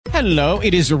Hello,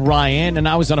 it is Ryan, and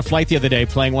I was on a flight the other day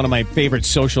playing one of my favorite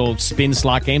social spin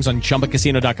slot games on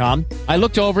ChumbaCasino.com. I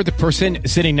looked over at the person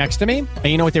sitting next to me, and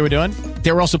you know what they were doing?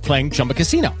 They were also playing Chumba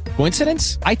Casino.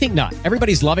 Coincidence? I think not.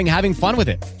 Everybody's loving having fun with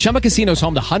it. Chumba Casino is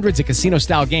home to hundreds of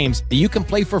casino-style games that you can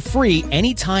play for free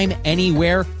anytime,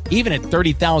 anywhere, even at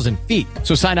 30,000 feet.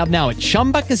 So sign up now at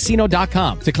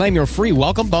ChumbaCasino.com to claim your free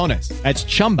welcome bonus. That's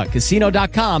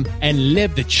ChumbaCasino.com and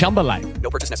live the Chumba life.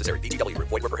 No purchase necessary. VGW.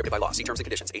 Void where prohibited by law. See terms and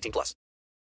conditions. 18+.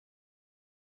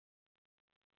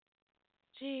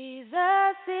 Jesus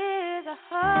is a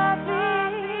heartbeat.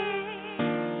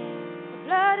 The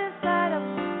blood inside of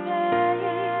my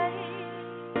veins.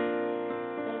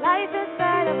 The life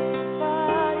inside of my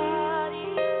body.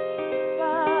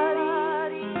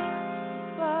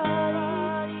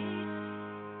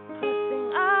 Crossing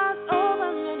us over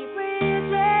many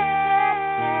bridges.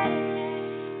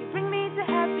 You bring me to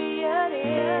happier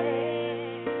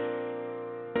days.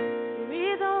 The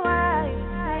reason why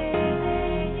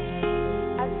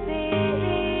I see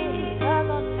love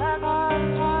on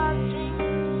the street.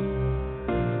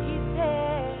 He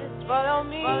says, follow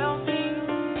me,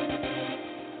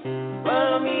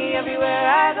 follow me everywhere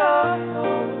I go.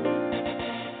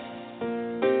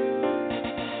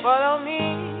 Follow me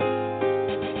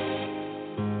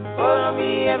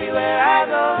everywhere I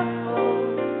go.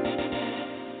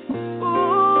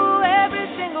 Ooh, every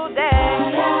single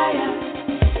day.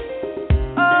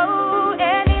 Oh,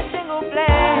 any single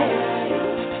place.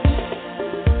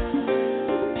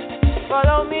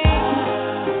 Follow me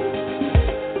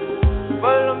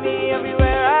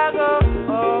everywhere I go.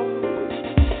 Oh,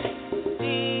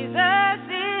 Jesus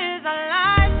is a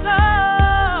life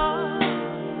source.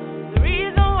 The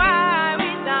reason why we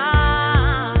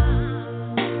dance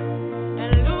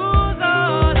and lose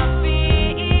all our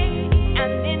fear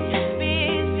and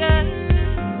inhibition.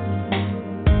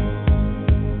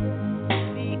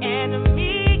 The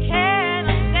enemy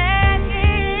cannot stand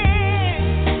here.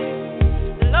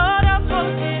 The Lord of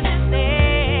hosts is his name.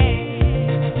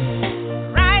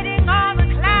 Riding on the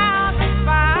clouds of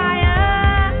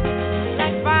fire,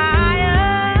 like fire,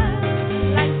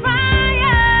 like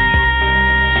fire.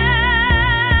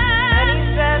 And he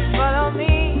says, follow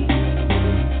me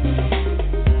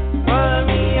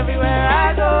everywhere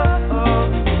I go.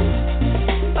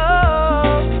 Oh,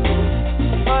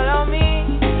 follow me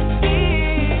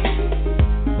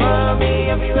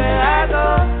everywhere I go.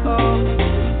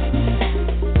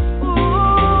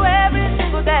 Ooh, every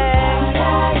single day.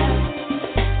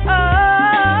 Oh,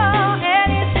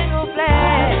 any single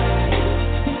place.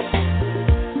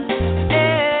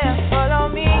 Yeah, follow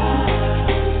me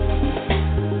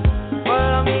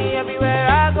everywhere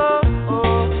I go.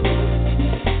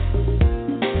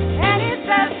 And he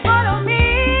says, follow me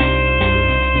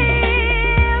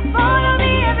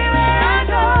everywhere I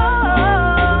go.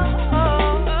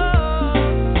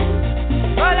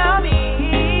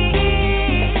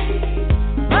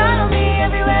 Follow me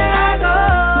everywhere I go.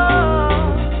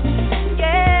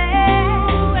 Yeah,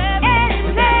 any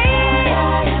place,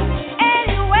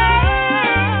 anywhere.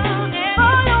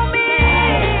 Follow me.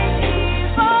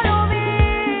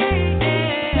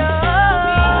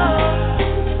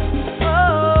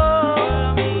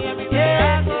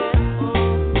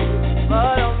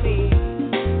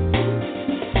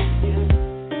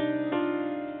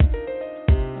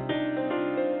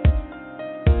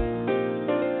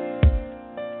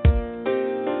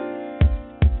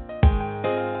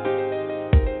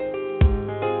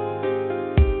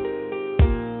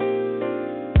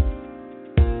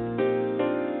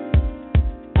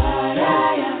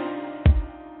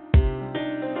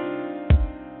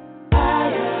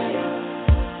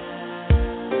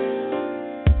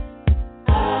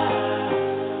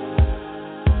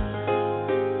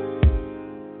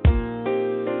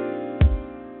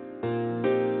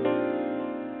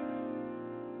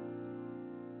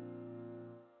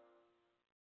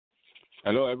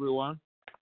 Hello, everyone.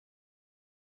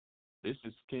 This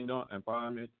is Kingdom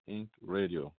Empowerment Inc.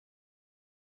 Radio,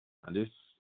 and this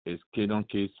is Kingdom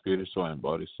Kids Spiritual and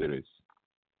Body Series.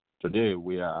 Today,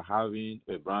 we are having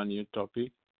a brand new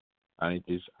topic, and it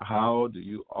is how do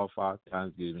you offer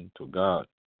thanksgiving to God?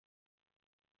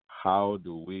 How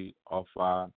do we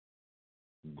offer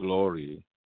glory,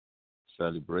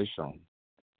 celebration,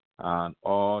 and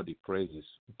all the praises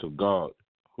to God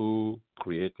who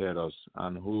created us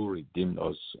and who redeemed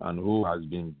us and who has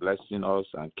been blessing us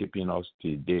and keeping us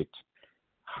till date?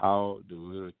 How do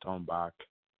we return back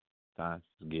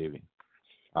thanksgiving?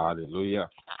 Hallelujah.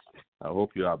 I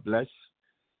hope you are blessed.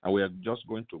 And we are just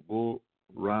going to go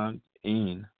round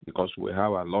in because we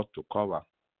have a lot to cover.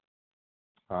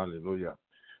 Hallelujah.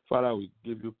 Father, we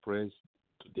give you praise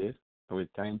today. We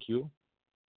thank you.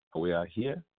 We are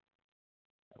here.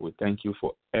 We thank you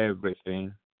for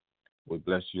everything. We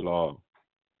bless you, Lord,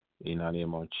 in the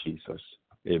name of Jesus.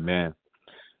 Amen.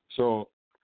 So,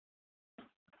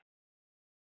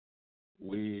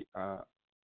 we are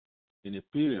in a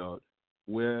period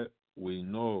where we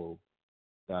know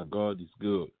that God is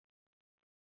good.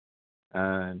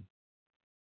 And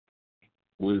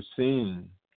we've seen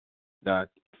that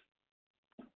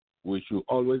we should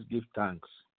always give thanks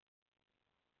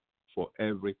for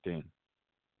everything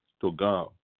to God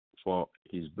for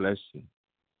his blessing.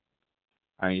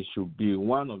 And it should be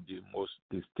one of the most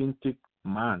distinctive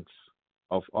marks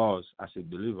of us as a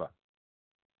believer.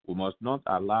 We must not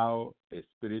allow a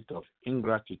spirit of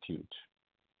ingratitude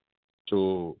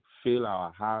to fill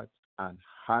our heart and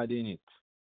harden it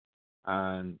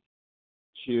and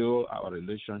chill our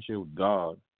relationship with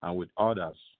God and with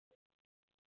others.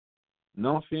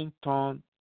 Nothing turns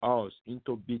us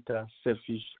into bitter,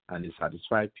 selfish, and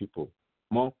dissatisfied people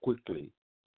more quickly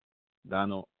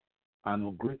than an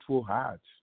ungrateful heart.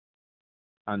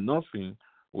 And nothing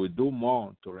will do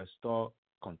more to restore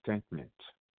contentment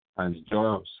and the joy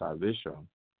of salvation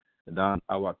than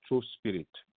our true spirit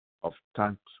of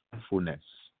thankfulness.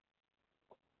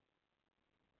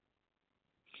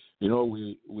 You know,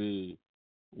 we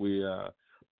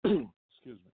excuse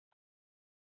me.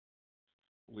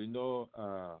 We know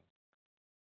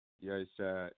there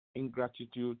is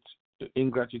ingratitude.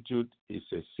 Ingratitude is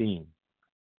a sin,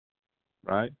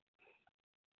 right?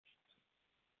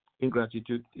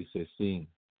 Ingratitude is a sin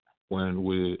when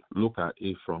we look at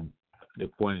it from the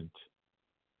point,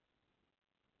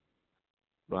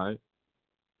 right?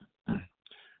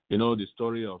 You know the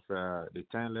story of the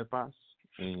 10 lepers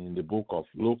in the book of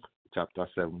Luke, chapter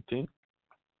 17.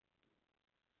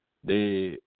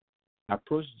 They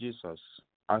approached Jesus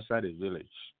outside the village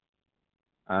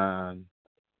and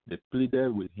they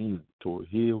pleaded with him to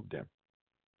heal them.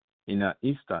 In an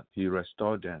instant, he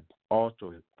restored them all to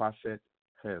a perfect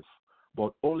health.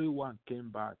 But only one came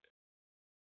back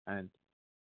and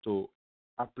to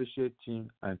appreciate him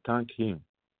and thank him.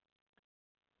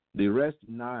 The rest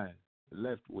 9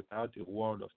 left without a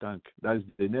word of thank. That is,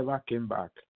 they never came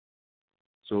back.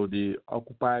 So they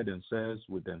occupied themselves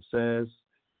with themselves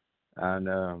and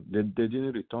they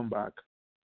didn't return back.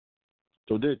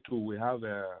 Today, too, we have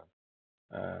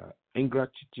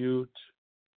ingratitude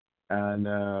and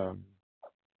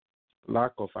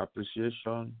lack of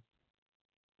appreciation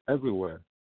everywhere.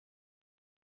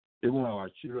 Even our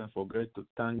children forget to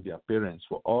thank their parents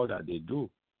for all that they do.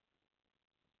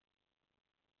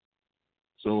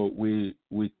 So we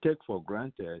take for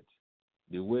granted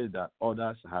the way that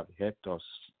others have helped us.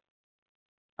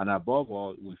 And above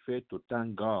all, we fail to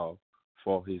thank God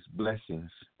for his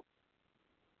blessings.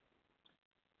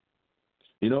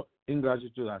 You know,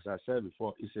 ingratitude, as I said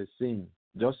before, is a sin,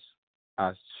 just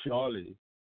as surely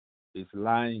is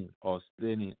lying or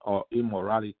stealing or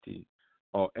immorality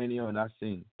or any other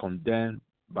sin condemned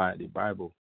by the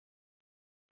Bible.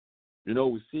 You know,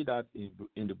 we see that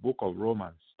in the book of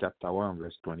Romans, chapter 1,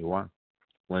 verse 21.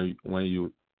 When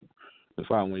you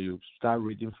start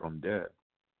reading from there,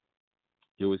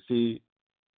 you will see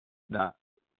that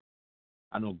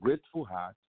an ungrateful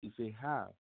heart is a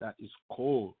heart that is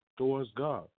cold towards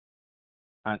God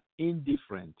and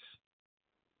indifferent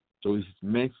to his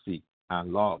mercy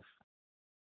and love.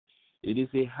 It is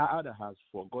a heart that has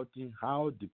forgotten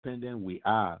how dependent we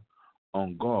are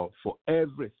on God for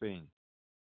everything.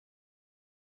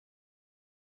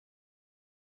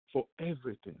 For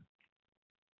everything.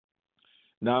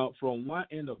 Now, from one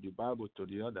end of the Bible to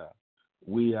the other,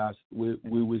 we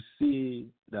will see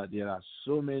that there are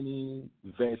so many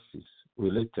verses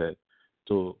related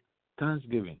to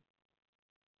thanksgiving.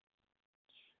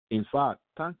 In fact,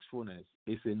 thankfulness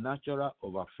is a natural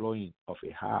overflowing of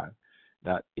a heart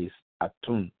that is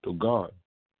attuned to God.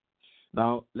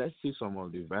 Now, let's see some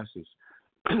of the verses.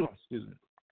 Excuse me.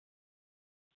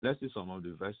 Let's see some of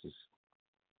the verses.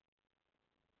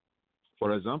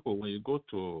 For example, when you go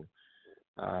to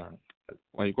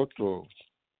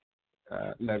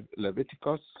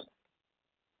Leviticus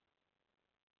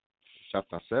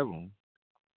chapter 7,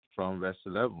 from verse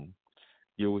 11,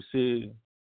 you will see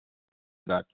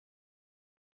that,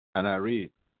 and I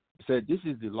read, it said, "This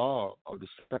is the law of the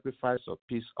sacrifice of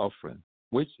peace offering,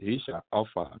 which he shall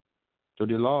offer to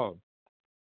the Lord.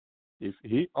 If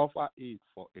he offer it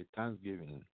for a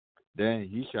thanksgiving, then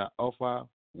he shall offer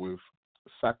with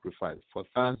sacrifice for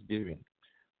thanksgiving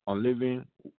unleavened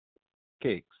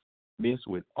cakes mixed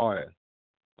with oil,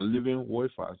 unleavened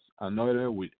wafers anointed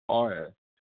with oil,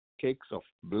 cakes of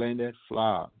blended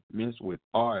flour mixed with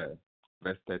oil."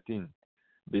 Verse 13.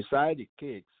 Beside the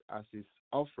cakes as his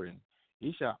offering,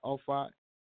 he shall offer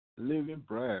living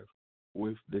bread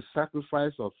with the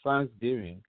sacrifice of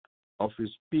thanksgiving of his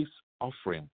peace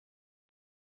offering.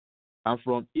 And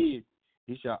from it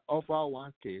he shall offer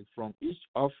one cake from each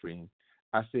offering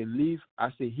as a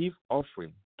heave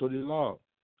offering to the Lord.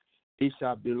 It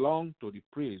shall belong to the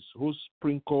priest who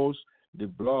sprinkles the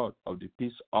blood of the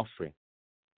peace offering.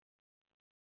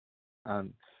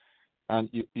 And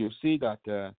you see that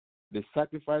the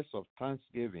sacrifice of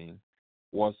thanksgiving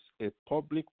was a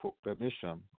public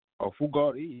proclamation of who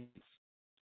God is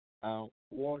and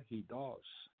what he does.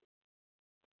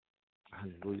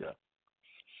 Hallelujah.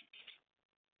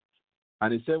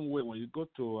 And the same way, when you go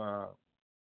to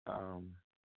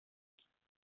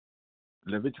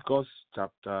Leviticus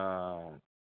chapter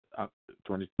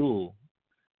 22,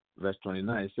 verse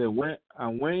 29, it says,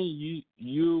 when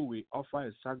you will offer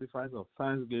a sacrifice of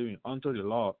thanksgiving unto the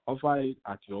Lord, offer it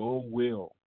at your own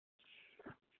will.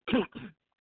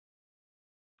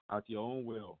 At your own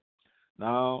will.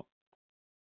 Now,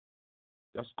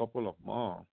 just a couple of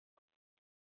more.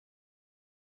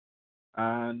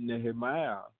 And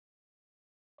Nehemiah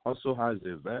also has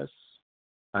a verse,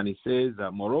 and it says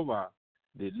that, moreover,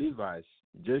 the Levites,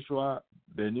 Joshua,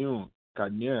 Benu,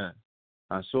 Kadmiel,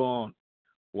 and so on,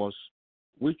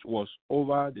 which was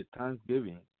over the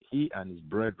thanksgiving, he and his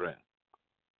brethren.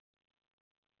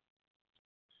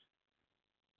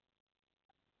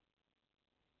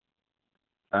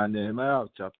 And Nehemiah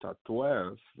chapter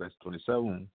 12, verse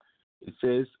 27, it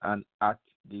says, and at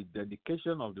the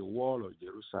dedication of the wall of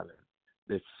Jerusalem,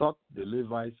 they sought the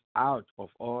Levites out of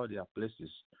all their places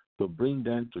to bring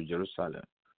them to Jerusalem,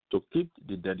 to keep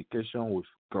the dedication with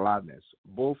gladness,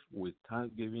 both with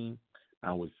thanksgiving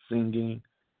and with singing,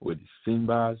 with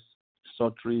cymbals,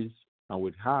 psalteries, and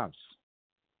with harps.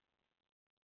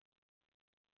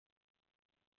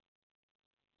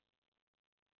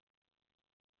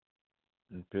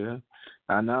 Okay,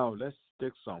 and now let's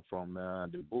take some from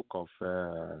the book of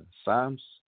Psalms,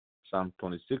 Psalm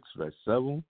 26, verse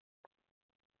 7.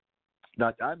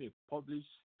 That I may publish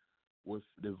with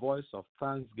the voice of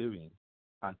thanksgiving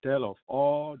and tell of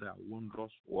all their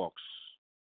wondrous works.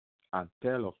 And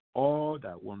tell of all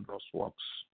their wondrous works.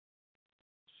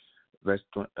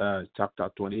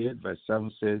 Chapter 28, verse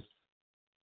 7 says,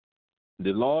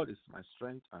 the Lord is my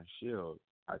strength and shield.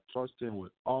 I trust him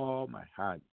with all my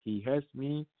heart. He helps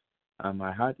me, and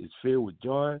my heart is filled with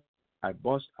joy. I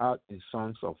burst out in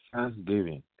songs of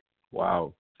thanksgiving.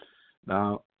 Wow.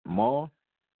 Now, more.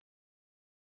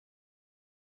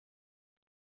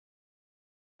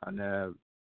 And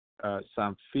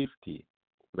Psalm 50,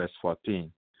 verse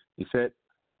 14. He said,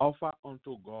 offer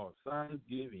unto God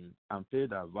thanksgiving and pay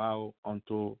thy vow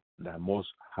unto the Most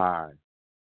High.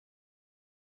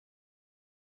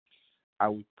 I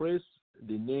will praise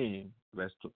the name,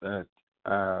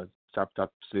 chapter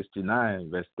 69,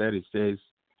 verse 30 says,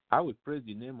 I will praise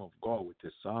the name of God with a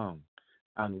song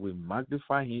and will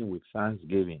magnify him with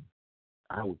thanksgiving.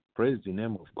 I will praise the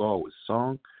name of God with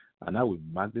song and I will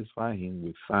magnify him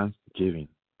with thanksgiving.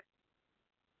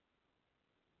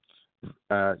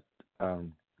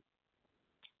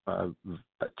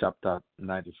 Chapter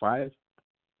 95,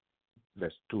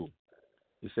 verse 2.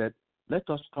 He said, let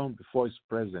us come before his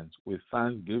presence with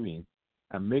thanksgiving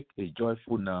and make a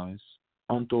joyful noise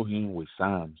unto him with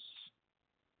psalms.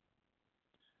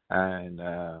 And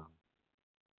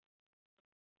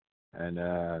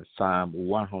Psalm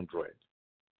 100.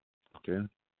 Okay.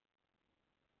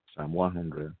 Psalm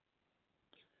 100,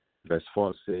 verse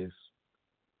 4 says,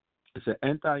 it says,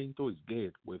 enter into his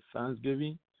gate with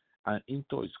thanksgiving and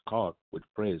into his court with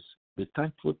praise. Be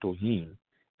thankful to him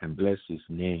and bless his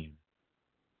name.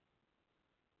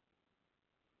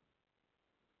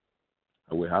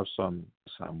 We have Psalm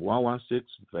 116,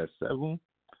 verse 7.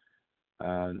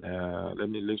 And let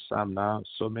me leave Psalm now,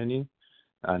 so many.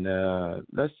 And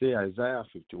let's say Isaiah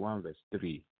 51, verse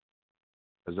 3.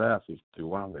 Isaiah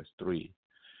 51, verse 3.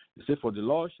 It says, for the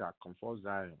Lord shall comfort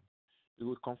Zion. He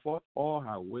will comfort all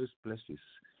her waste places,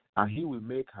 and he will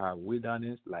make her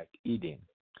wilderness like Eden,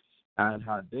 and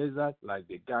her desert like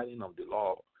the garden of the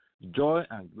Lord. Joy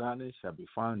and gladness shall be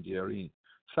found therein,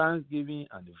 thanksgiving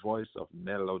and the voice of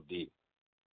melody.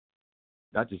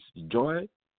 That is, joy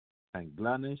and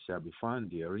gladness shall be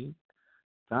found therein,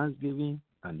 thanksgiving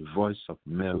and the voice of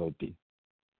melody.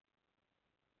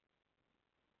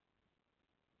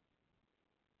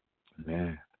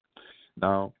 Amen.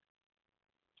 Now,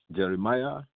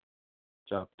 Jeremiah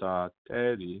chapter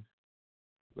 30,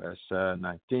 verse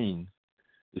 19,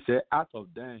 it says, out of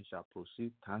them shall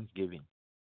proceed thanksgiving.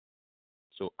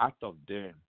 So out of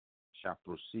them shall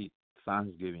proceed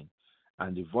thanksgiving.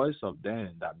 and the voice of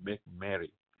them that make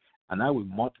merry. And I will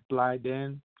multiply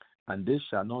them, and they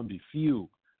shall not be few.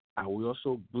 I will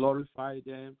also glorify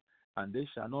them, and they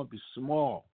shall not be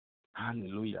small.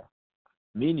 Hallelujah.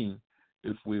 Meaning,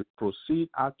 if we proceed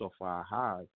out of our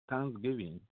heart,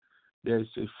 thanksgiving, there is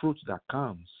a fruit that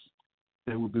comes.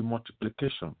 There will be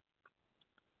multiplication.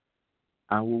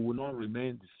 And we will not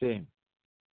remain the same.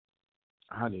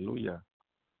 Hallelujah.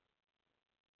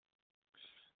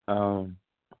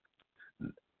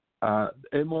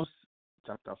 Amos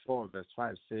chapter 4, verse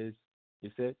 5 says,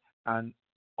 he said, and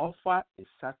offer a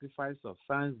sacrifice of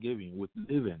thanksgiving with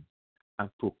living, and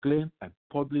proclaim and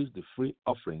publish the free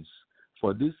offerings.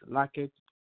 For this lacketh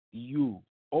you,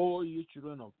 all you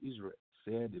children of Israel,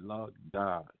 said the Lord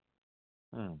God.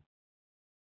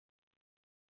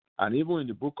 And even in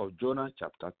the book of Jonah,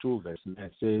 chapter 2, verse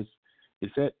 9 says, he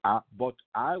said, but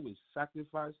I will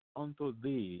sacrifice unto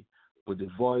thee with the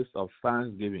voice of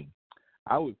thanksgiving.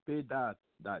 I will pay that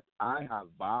I have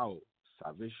vowed.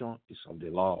 Salvation is of the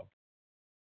Lord.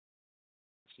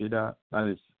 See that? That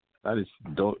is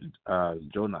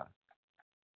Jonah.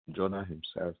 Jonah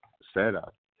himself said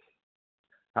that.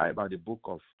 How about the book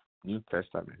of New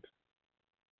Testament?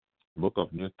 Book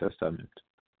of New Testament.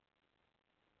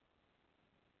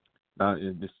 Now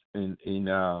in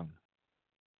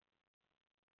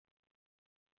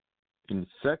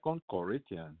 2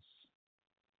 Corinthians,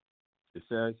 it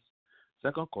says,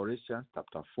 2 Corinthians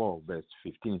chapter 4, verse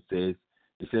 15 says,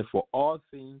 it says, for all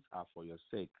things are for your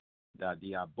sake, that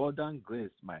the abundant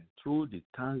grace might, through the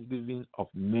thanksgiving of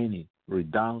many,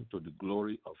 redound to the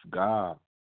glory of God.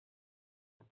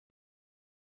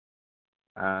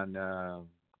 And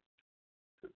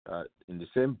in the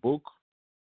same book,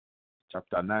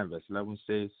 chapter 9, verse 11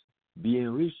 says, be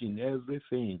enriched in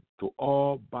everything to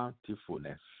all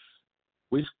bountifulness,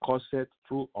 which causeth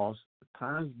through us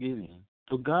thanksgiving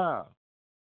to God.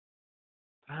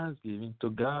 Thanksgiving to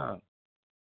God.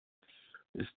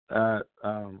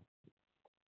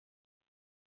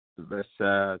 Verse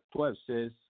 12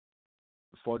 says,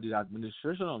 for the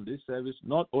administration of this service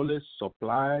not only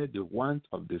supply the want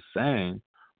of the saints,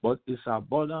 but is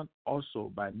abundant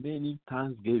also by many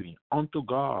thanksgiving unto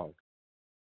God.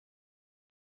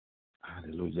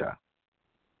 Hallelujah.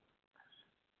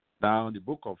 Now, the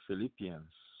book of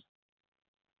Philippians,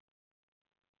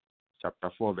 chapter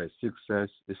 4, verse 6 says,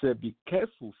 it said, be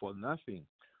careful for nothing,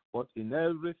 but in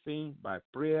everything by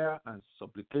prayer and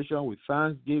supplication with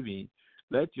thanksgiving,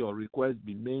 let your requests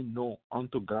be made known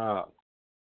unto God.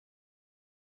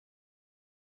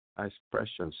 That's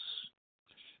precious.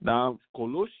 Now,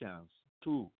 Colossians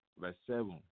 2, verse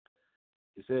 7,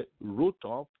 it said, root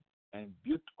up and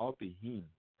built up in him,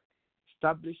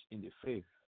 established in the faith,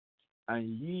 and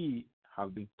ye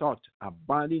have been taught,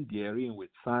 abounding therein with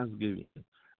thanksgiving,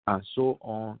 and so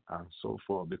on and so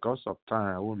forth. Because of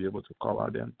time, I won't be able to cover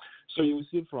them. So you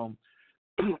see from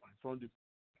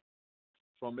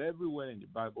everywhere in the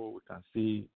Bible, we can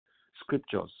see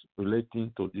scriptures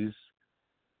relating to this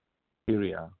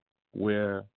area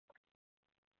where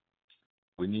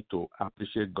we need to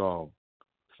appreciate God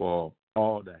for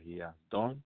all that he has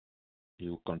done. He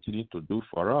will continue to do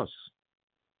for us.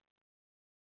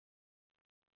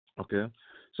 Okay,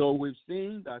 so we've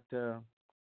seen that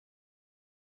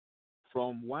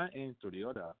from one end to the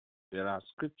other, there are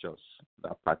scriptures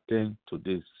that pertain to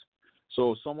this.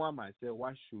 So someone might say,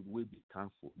 why should we be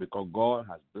thankful? Because God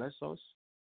has blessed us,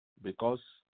 because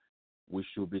we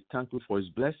should be thankful for his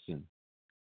blessing.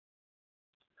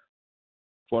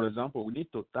 For example, we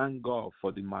need to thank God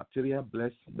for the material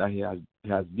blessing that he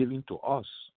has given to us.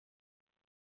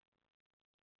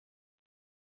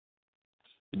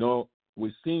 You know,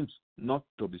 we seem not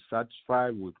to be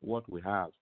satisfied with what we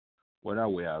have, whether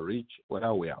we are rich,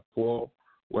 whether we are poor,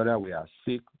 whether we are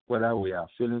sick, whether we are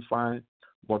feeling fine.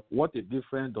 But what a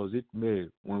difference does it make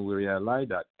when we realize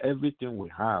that everything we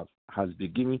have has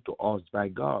been given to us by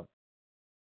God?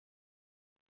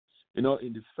 You know,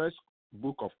 in the first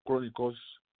book of Chronicles,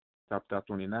 chapter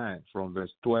 29, from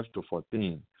verse 12 to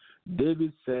 14,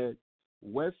 David said,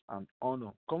 wealth and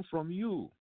honor come from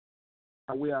you,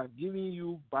 and we are giving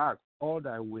you back all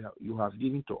that you have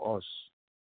given to us.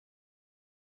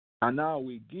 And now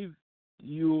we give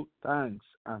you thanks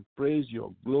and praise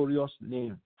your glorious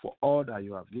name for all that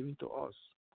you have given to us.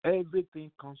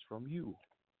 Everything comes from you.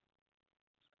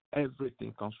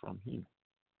 Everything comes from him.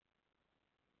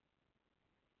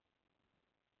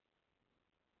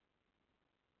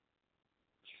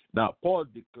 Now, Paul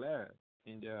declared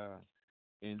we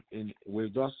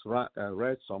just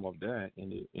read some of them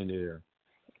in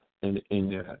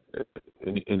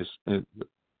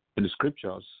the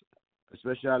scriptures,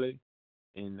 especially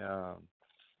in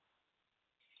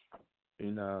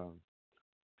in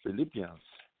Philippians,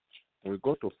 when we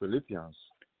go to Philippians,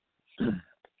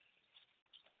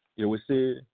 you will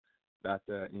see that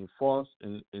in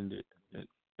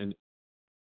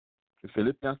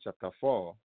Philippians chapter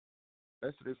 4,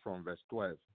 let's read from verse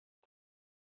 12.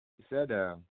 He said,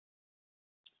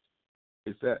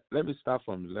 let me start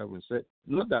from 11. He said,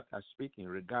 not that I speak in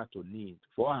regard to need,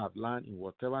 for I have learned in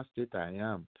whatever state I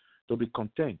am to be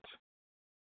content.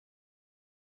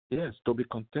 Yes, to be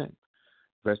content.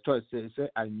 Verse 12 says,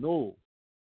 I know.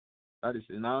 That is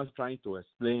now trying to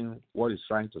explain what he's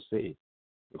trying to say,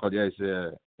 because there is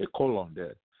a colon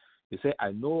there. He said,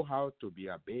 I know how to be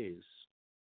abased,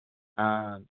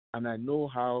 and I know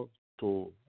how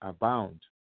to abound.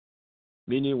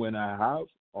 Meaning when I have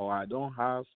or I don't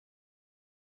have,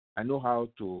 I know how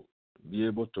to be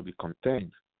able to be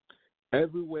content.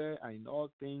 Everywhere and in all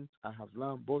things I have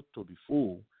learned both to be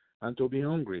full and to be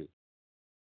hungry,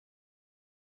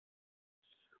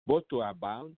 both to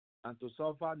abound and to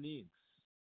suffer needs.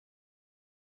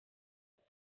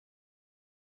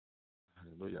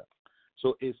 Hallelujah.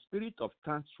 So a spirit of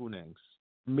thankfulness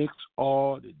makes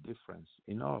all the difference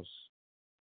in us.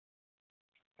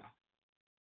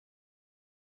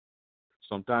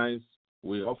 Sometimes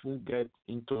we often get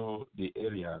into the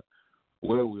area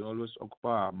where we always occupy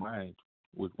our mind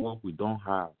with what we don't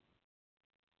have.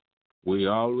 We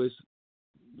are always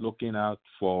looking out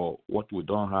for what we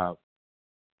don't have,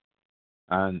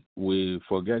 and we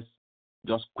forget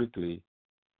just quickly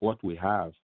what we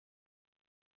have.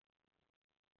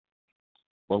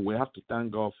 But we have to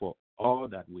thank God for all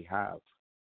that we have.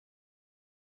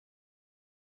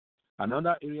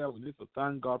 Another area we need to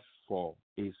thank God for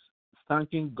is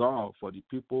thanking God for the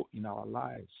people in our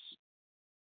lives.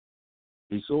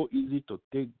 It's so easy to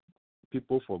take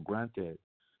people for granted,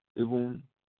 even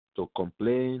to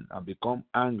complain and become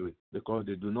angry because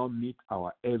they do not meet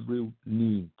our every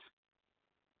need.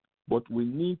 But we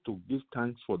need to give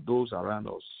thanks for those around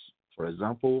us. For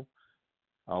example,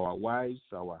 our wives,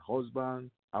 our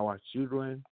husbands, our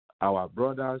children, our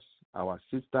brothers, our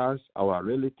sisters, our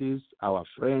relatives, our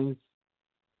friends,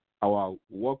 our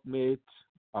workmates,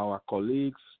 our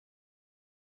colleagues,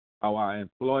 our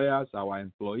employers, our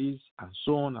employees, and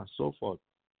so on and so forth,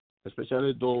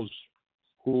 especially those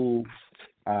who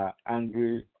are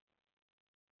angry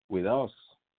with us.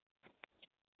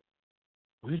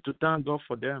 We need to thank God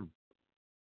for them.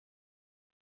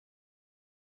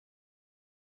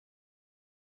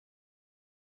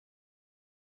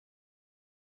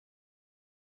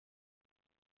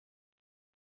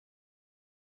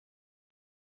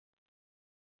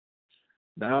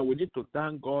 Now we need to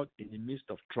thank God in the midst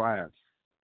of trials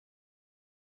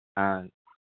and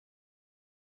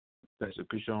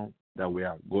persecution that we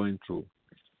are going through.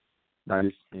 That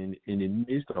is in the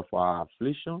midst of our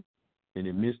affliction, in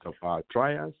the midst of our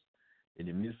trials, in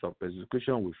the midst of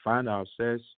persecution, we find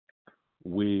ourselves,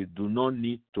 we do not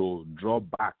need to draw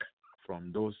back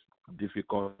from those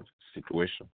difficult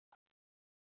situations.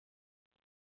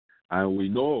 And we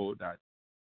know that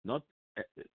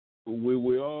we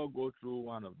will all go through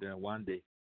one of them one day.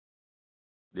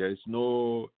 There is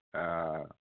no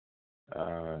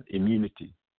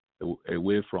immunity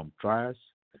away from trials.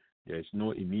 There is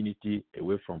no immunity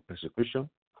away from persecution.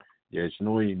 There is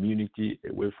no immunity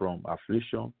away from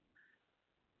affliction.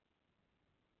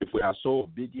 If we are so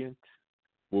obedient,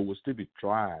 we will still be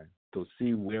tried to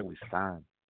see where we stand.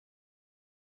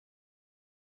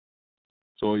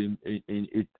 So in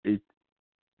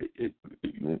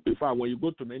fact, when you go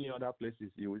to many other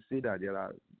places, you will see that there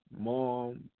are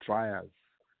more trials.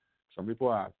 Some people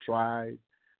are tried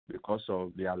because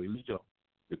of their religion,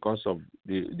 because of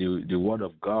the word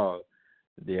of God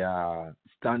they are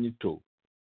standing to.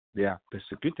 They are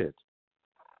persecuted.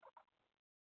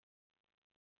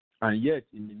 And yet,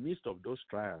 in the midst of those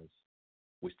trials,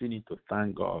 we still need to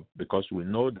thank God because we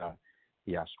know that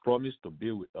He has promised to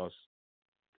be with us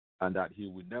and that He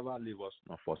will never leave us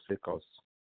nor forsake us.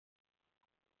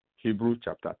 Hebrews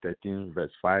chapter 13,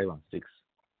 verse 5 and 6.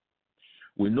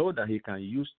 We know that He can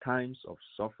use times of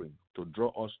suffering to draw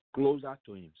us closer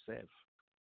to Himself.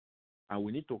 And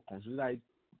we need to consider it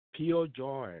pure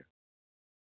joy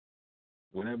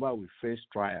whenever we face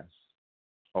trials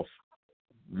of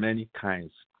many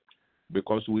kinds,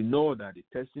 because we know that the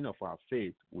testing of our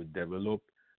faith will develop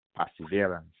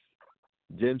perseverance.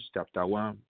 James chapter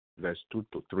 1, verse 2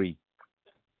 to 3.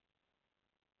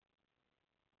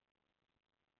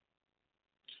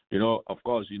 You know, of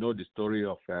course, you know the story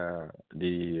of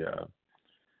the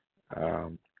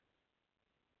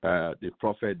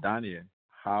prophet Daniel,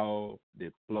 how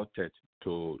they plotted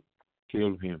to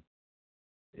kill him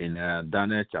in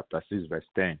Daniel chapter 6, verse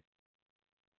 10.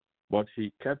 But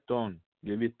he kept on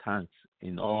giving thanks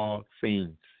in all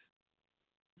things,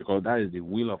 because that is the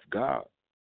will of God.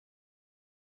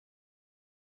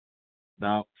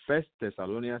 Now, 1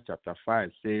 Thessalonians chapter 5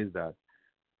 says that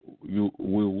you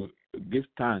will give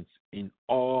thanks in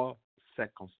all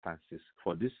circumstances,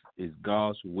 for this is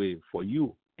God's way for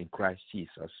you in Christ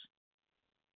Jesus.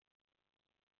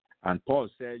 And Paul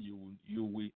said you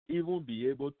will even be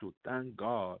able to thank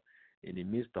God in the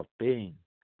midst of pain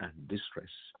and distress,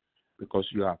 because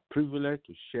you are privileged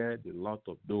to share the lot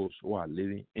of those who are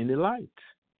living in the light.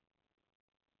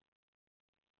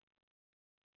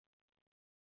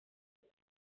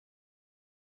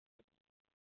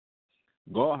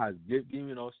 God has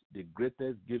given us the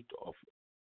greatest gift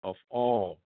of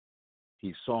all,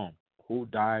 his Son, who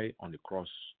died on the cross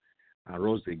and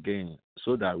rose again,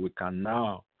 so that we can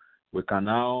now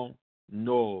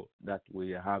know that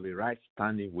we have a right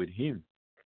standing with him.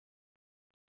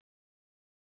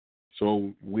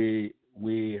 So we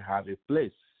have a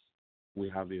place, we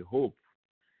have a hope,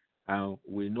 and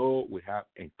we know we have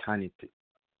eternity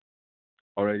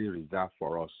already reserved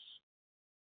for us.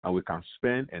 And we can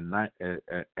spend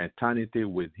eternity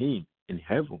with him in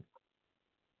heaven.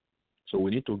 So we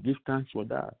need to give thanks for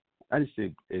that. That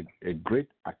is a great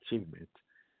achievement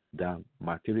than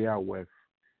material wealth,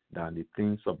 than the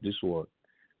things of this world.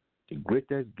 The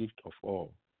greatest gift of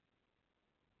all.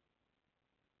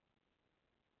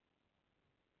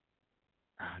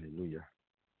 Hallelujah.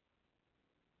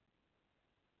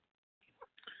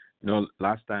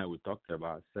 Last time we talked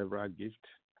about several gifts.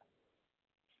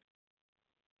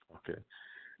 Okay.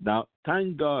 Now,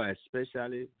 thank God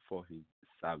especially for his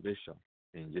salvation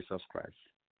in Jesus Christ.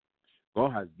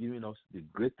 God has given us the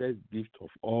greatest gift of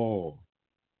all,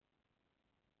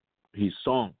 his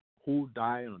Son, who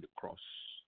died on the cross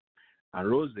and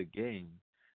rose again,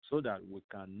 so that we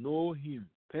can know him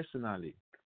personally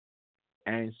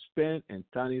and spend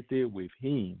eternity with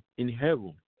him in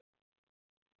heaven.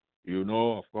 You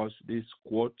know, of course, this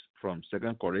quote from 2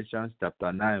 Corinthians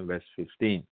chapter 9, verse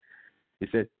 15. He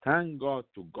said, thank God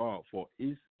to God for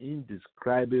his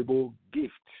indescribable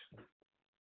gift.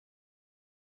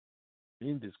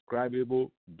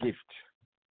 Indescribable gift.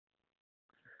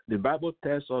 The Bible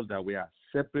tells us that we are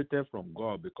separated from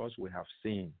God because we have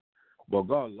sinned. But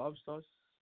God loves us,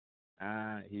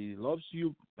 and he loves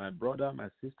you, my brother, my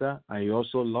sister, and he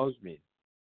also loves me.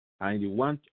 And he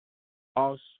wants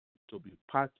us to be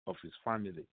part of his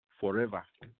family forever.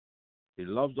 He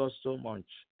loves us so much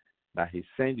that he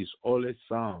sent his only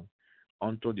Son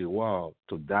unto the world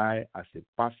to die as a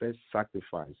perfect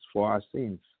sacrifice for our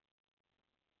sins.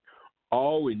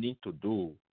 All we need to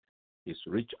do is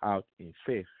reach out in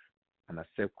faith and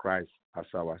accept Christ as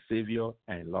our Savior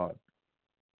and Lord.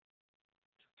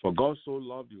 For God so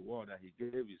loved the world that he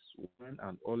gave his one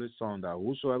and only Son, that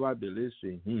whosoever believes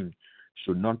in him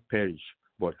should not perish,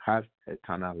 but have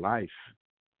eternal life.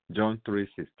 John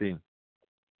 3:16.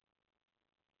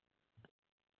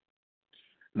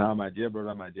 Now, my dear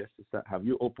brother, my dear sister, have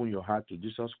you opened your heart to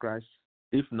Jesus Christ?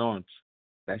 If not,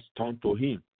 let's turn to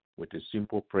him with a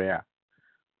simple prayer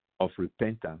of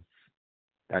repentance,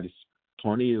 that is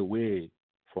turning away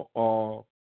from all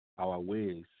our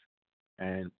ways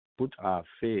and put our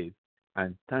faith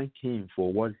and thank him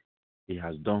for what he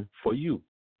has done for you.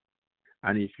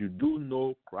 And if you do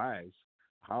know Christ,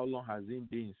 how long has it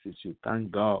been since you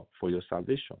thank God for your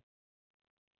salvation?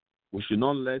 We should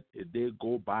not let a day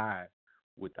go by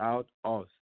without us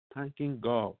thanking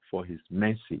God for his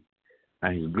mercy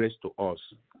and his grace to us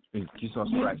in Jesus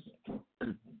Christ.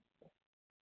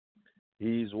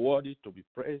 He is worthy to be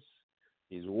praised.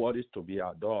 He is worthy to be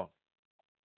adored.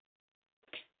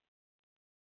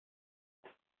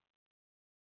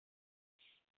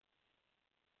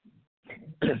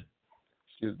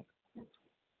 Excuse me.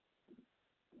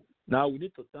 Now we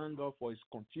need to thank God for his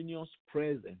continuous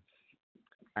presence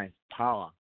and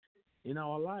power in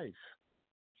our life.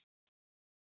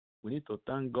 We need to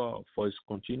thank God for his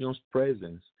continuous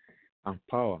presence and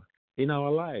power in our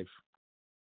life.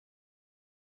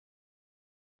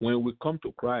 When we come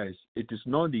to Christ, it is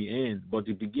not the end, but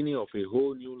the beginning of a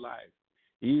whole new life.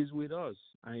 He is with us,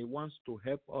 and he wants to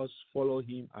help us follow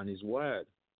him and his word.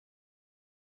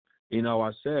 In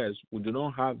ourselves, we do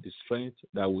not have the strength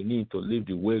that we need to live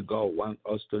the way God wants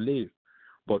us to live.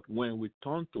 But when we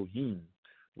turn to him,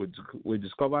 we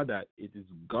discover that it is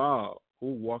God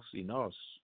who works in us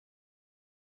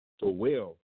to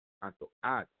will and to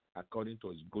act according to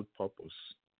his good purpose.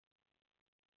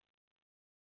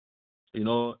 You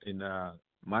know, in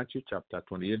Matthew chapter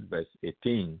 28, verse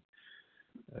 18,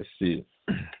 let's see.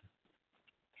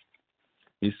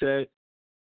 He said,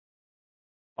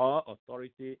 all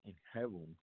authority in heaven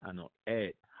and on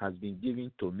earth has been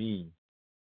given to me.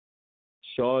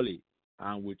 Surely,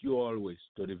 and with you always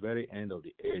to the very end of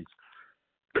the age.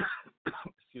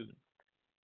 Excuse me.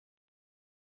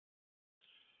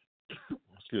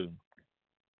 Excuse me.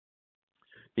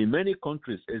 In many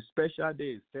countries, a special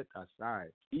day is set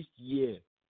aside each year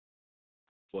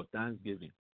for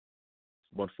Thanksgiving.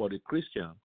 But for the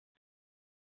Christian,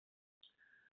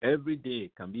 every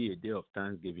day can be a day of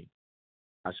thanksgiving,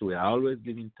 as we are always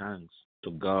giving thanks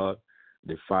to God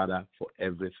the Father for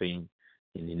everything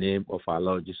in the name of our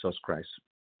Lord Jesus Christ.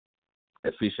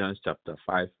 Ephesians chapter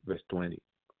 5, verse 20.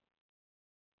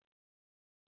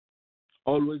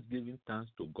 Always giving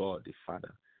thanks to God the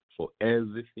Father for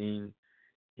everything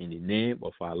in the name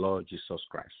of our Lord Jesus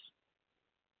Christ.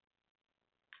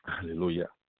 Hallelujah.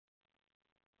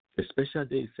 A special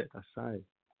day is set aside.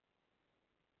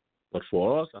 But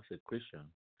for us as a Christian,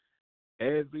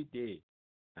 every day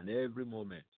and every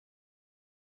moment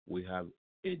we have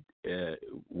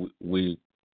we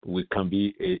can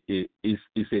be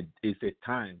it's a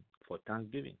time for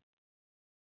thanksgiving.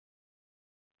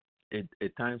 A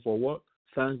time for what?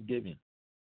 Thanksgiving.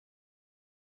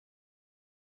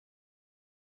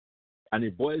 And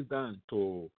it boils down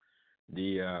to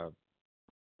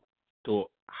to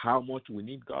how much we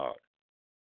need God.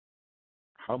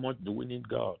 How much do we need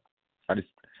God? That is,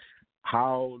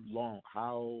 how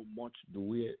much do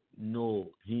we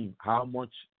know Him? How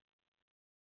much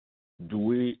do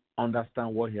we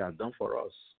understand what He has done for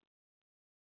us?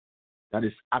 That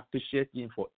is, appreciate Him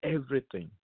for everything.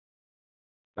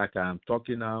 Like I am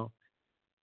talking now,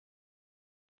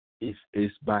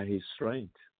 it's by His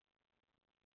strength.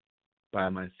 By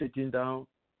my sitting down,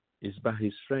 it's by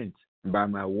His strength. By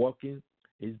my walking,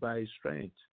 it's by His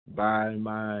strength. By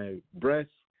my breath,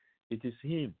 it is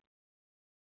Him.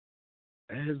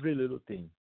 Every little thing.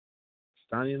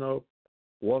 Standing up,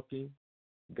 walking,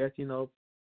 getting up,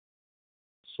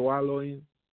 swallowing,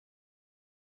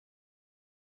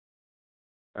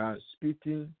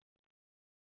 spitting,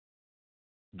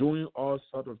 doing all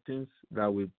sorts of things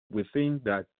that we think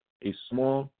that is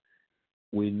small.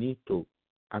 We need to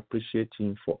appreciate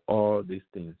Him for all these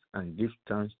things and give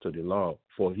thanks to the Lord,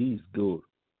 for He is good.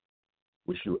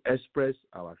 We should express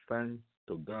our thanks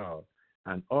to God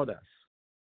and others.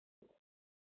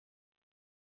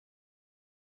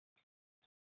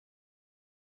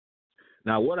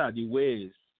 Now, what are the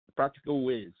ways, practical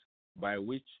ways, by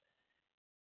which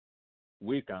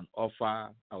we can offer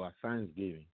our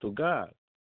thanksgiving to God?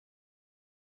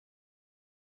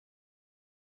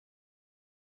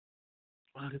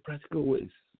 What are the practical ways?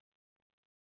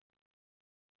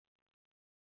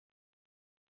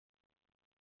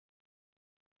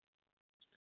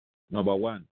 Number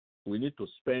one, we need to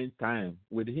spend time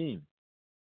with Him.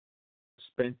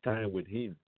 Spend time with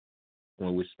Him.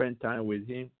 When we spend time with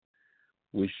Him,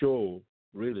 we show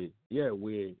really,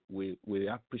 we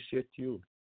appreciate you.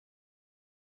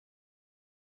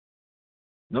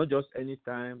 Not just any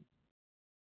time,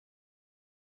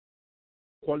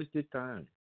 quality time.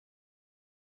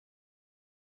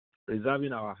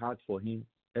 Reserving our heart for Him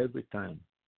every time.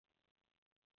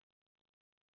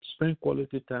 Spend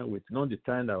quality time with, not the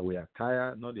time that we are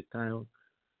tired, not the time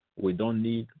we don't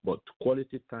need, but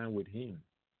quality time with Him.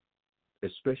 A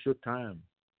special time.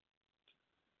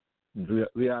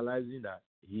 Realizing that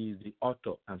He is the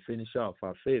author and finisher of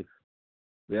our faith.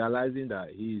 Realizing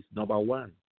that He is number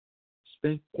one.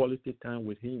 Spend quality time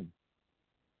with Him.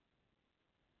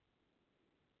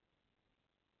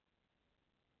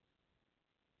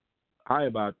 How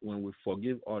about when we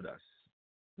forgive others?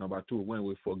 Number two, when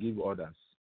we forgive others.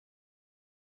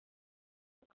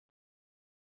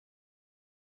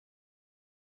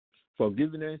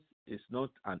 Forgiveness is not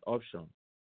an option.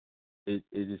 It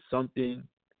is something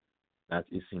that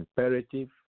is imperative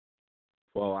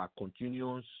for our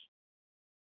continuous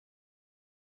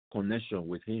connection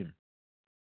with Him.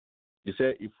 He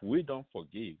said, if we don't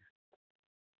forgive,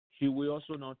 He will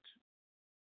also not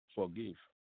forgive.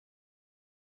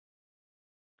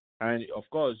 And of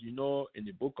course, in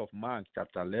the book of Mark,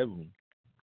 chapter 11,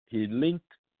 He linked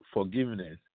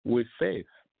forgiveness with faith.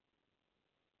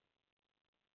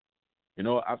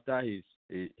 After he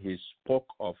spoke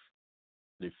of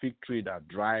the fig tree that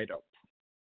dried up,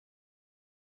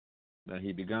 then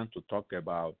He began to talk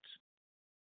about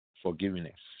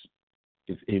forgiveness.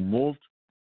 He moved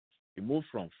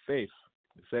from faith.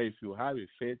 He said, if you have a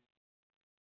faith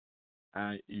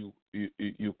and you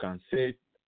can say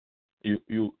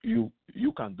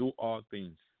you can do all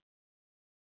things.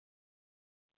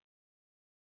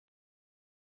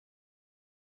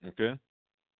 Okay?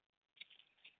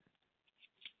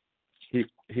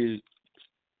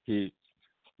 He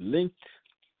linked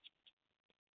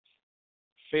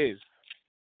faith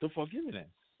to forgiveness.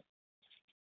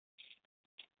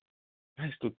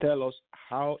 That's to tell us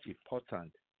how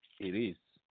important it is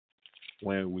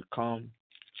when we come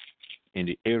in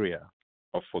the area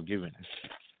of forgiveness.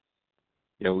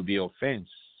 There will be offense.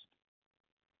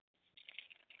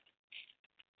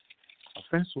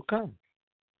 Offense will come.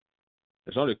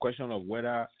 It's not a question of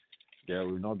whether there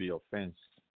will not be offense.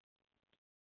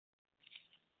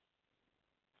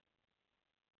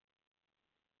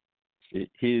 In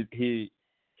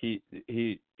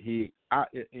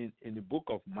the book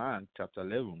of Mark, chapter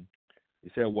 11, he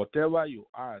said, whatever you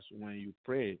ask when you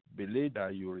pray, believe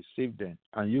that you receive them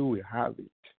and you will have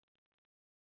it.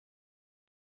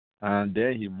 And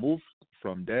then he moved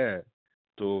from there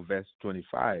to verse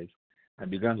 25 and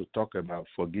began to talk about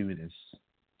forgiveness.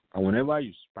 And whenever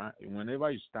you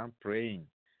stand praying,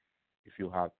 if you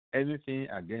have anything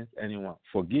against anyone,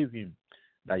 forgive him,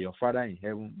 that your Father in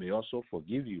heaven may also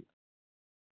forgive you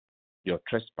your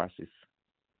trespasses.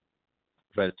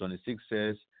 Verse 26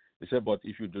 says, he said, but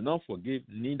if you do not forgive,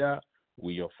 neither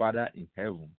will your Father in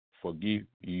heaven forgive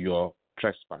your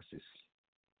trespasses.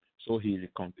 So he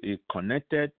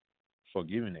connected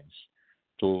forgiveness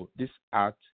to this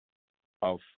act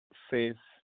of faith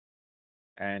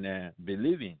and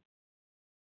believing.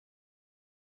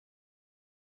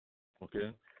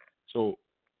 Okay? So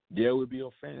there will be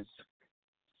offense.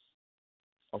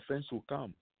 Offense will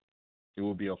come. You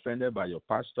will be offended by your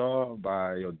pastor,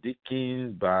 by your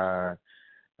deacons, by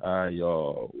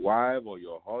your wife or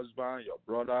your husband, your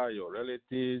brother, your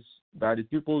relatives, by the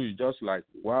people you just like,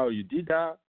 wow, you did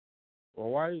that? Or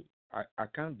why? I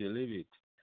can't believe it.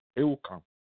 It will come.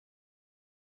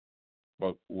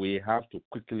 But we have to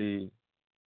quickly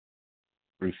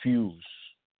refuse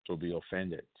to be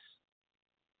offended.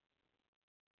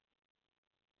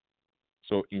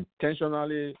 So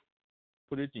intentionally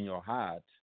put it in your heart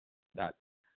that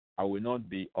I will not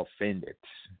be offended.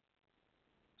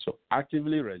 So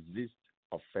actively resist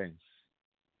offense.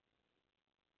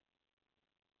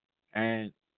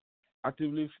 And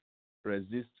actively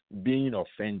resist being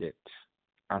offended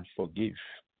and forgive.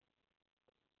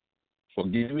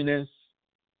 Forgiveness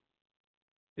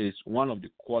is one of the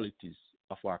qualities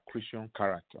of our Christian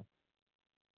character.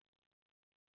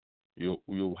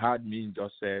 You heard me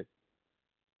just say,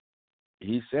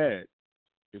 he said,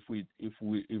 if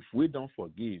we don't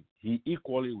forgive, he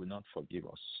equally will not forgive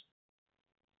us.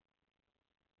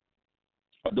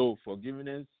 Although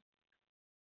forgiveness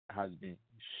has been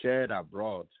shared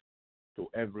abroad to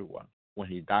everyone when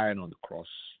he died on the cross,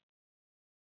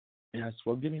 he has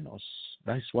forgiven us.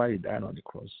 That's why he died on the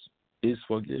cross. He's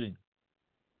forgiving.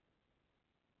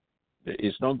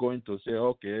 It's not going to say,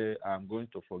 okay, I'm going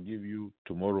to forgive you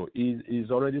tomorrow.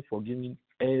 He's already forgiving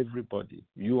everybody,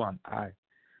 you and I.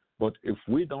 But if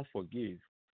we don't forgive,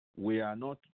 we are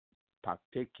not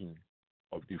partaking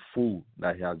of the food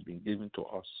that he has been given to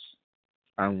us.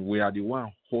 And we are the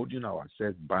one holding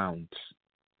ourselves bound.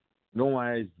 No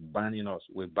one is binding us.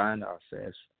 We bind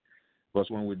ourselves. Because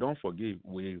when we don't forgive,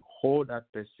 we hold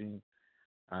that person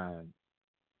and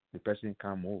the person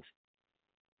can't move.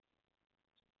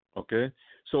 Okay?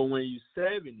 So when you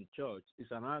serve in the church,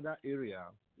 it's another area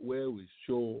where we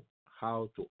show how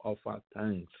to offer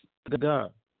thanks to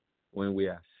God when we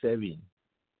are serving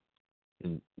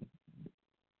in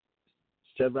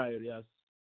several areas.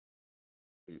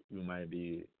 You might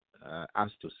be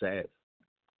asked to serve.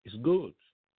 It's good.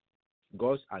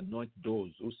 God anoints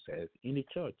those who serve in the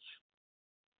church.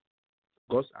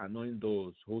 God anoints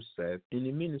those who serve in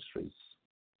the ministries.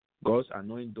 God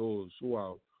anoints those who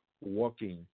are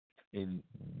working in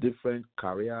different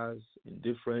careers, in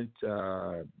different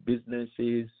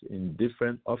businesses, in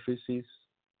different offices.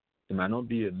 It might not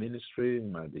be a ministry. It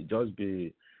might just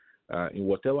be in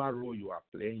whatever role you are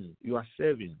playing. You are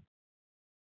serving.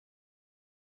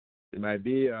 It might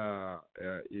be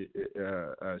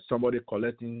somebody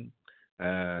collecting,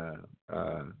 going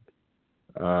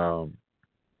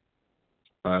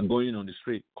on the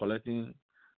street, collecting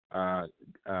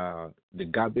the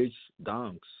garbage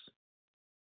dumps,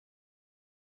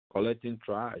 collecting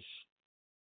trash.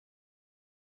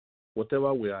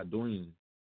 Whatever we are doing,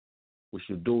 we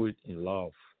should do it in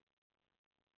love.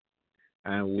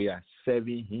 And we are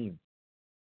serving him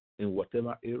in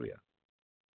whatever area.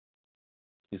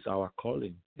 It's our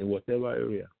calling in whatever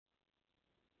area.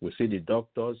 We see the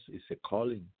doctors, it's a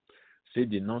calling. See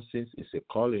the nurses, it's a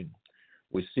calling.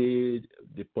 We see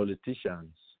the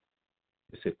politicians,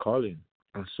 it's a calling,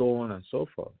 and so on and so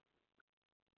forth.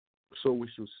 So we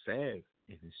should serve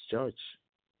in his church.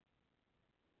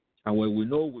 And when we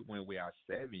know when we are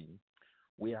serving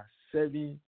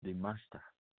the master.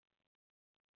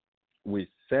 We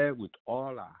serve with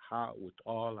all our heart, with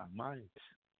all our mind.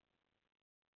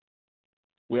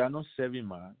 We are not serving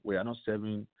man. We are not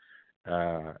serving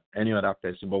any other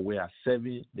person, but we are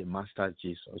serving the Master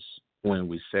Jesus when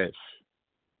we serve.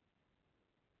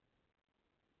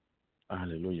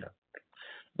 Hallelujah.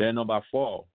 Then number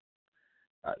 4,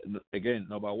 again,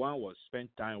 number 1 was spend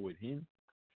time with him.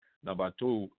 Number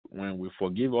 2, when we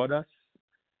forgive others.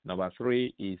 Number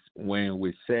 3 is when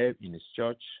we serve in his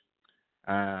church.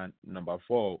 And number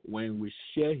 4, when we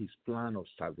share his plan of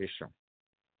salvation.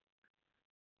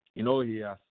 You know, he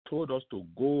has told us to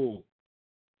go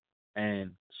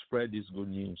and spread this good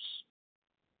news.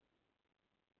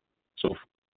 So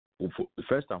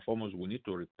first and foremost, we need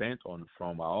to repent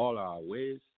from all our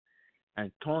ways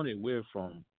and turn away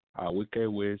from our wicked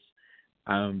ways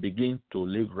and begin to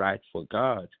live right for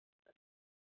God.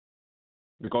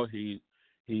 Because he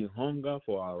hunger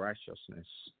for our righteousness.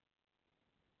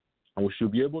 And we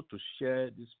should be able to share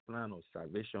this plan of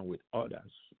salvation with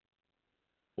others.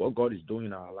 What God is doing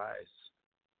in our lives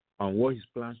and what he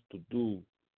plans to do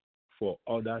for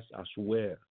others as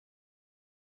well.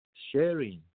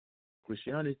 Sharing.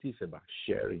 Christianity is about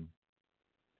sharing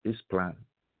his plan,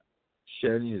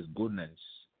 sharing his goodness,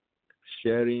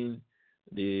 sharing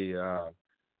the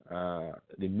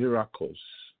miracles,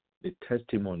 the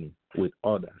testimony with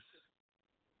others.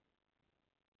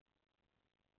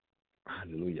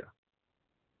 Hallelujah.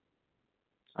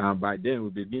 And by then we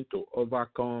begin to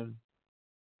overcome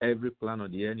every plan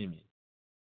of the enemy.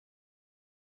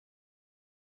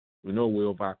 We know we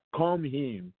overcome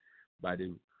him by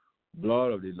the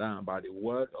blood of the Lamb, by the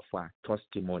word of our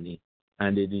testimony.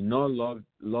 And they did not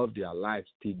love their lives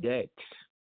till death.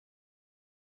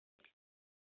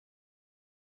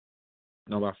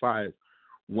 Number 5,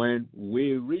 when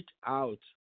we reach out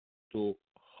to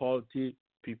haughty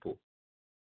people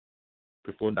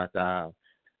that are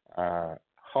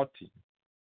haughty,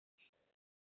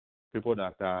 people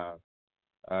that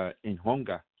are in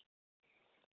hunger,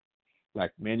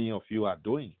 like many of you are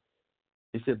doing,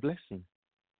 it's a blessing.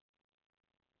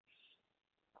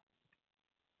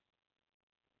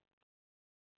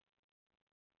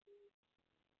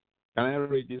 Can I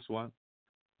read this one?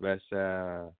 Verse,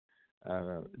 the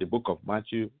book of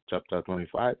Matthew, chapter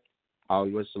 25. I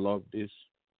always love this.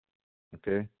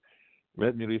 Okay.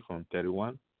 Let me read from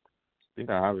 31. I think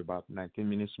I have about 19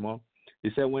 minutes more. He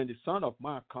said, when the Son of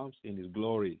Man comes in his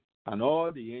glory and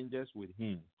all the angels with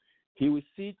him, he will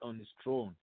sit on his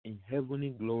throne in heavenly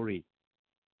glory.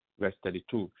 Verse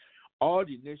 32. All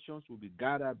the nations will be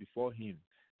gathered before him,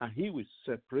 and he will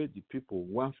separate the people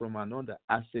one from another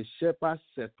as a shepherd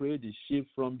separates the sheep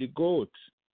from the goats.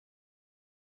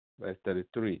 Verse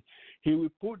 33. He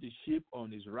will put the sheep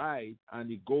on his right and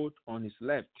the goat on his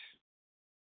left.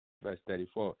 Verse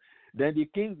 34. Then the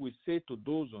king will say to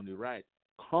those on the right,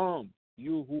 come,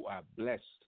 you who are blessed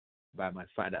by my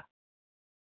Father.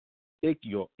 Take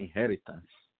your inheritance,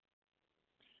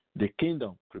 the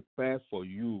kingdom prepared for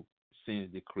you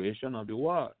since the creation of the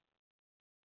world.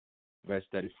 Verse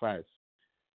 35.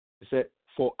 He said,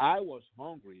 for I was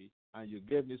hungry, and you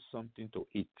gave me something to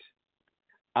eat.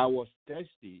 I was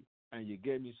thirsty, and you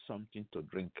gave me something to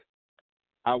drink.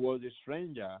 I was a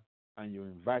stranger, and you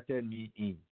invited me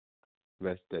in.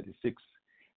 Verse 36.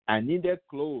 I needed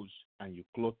clothes, and you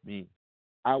clothed me.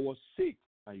 I was sick,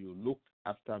 and you looked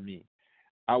after me.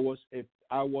 I was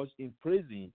in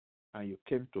prison, and you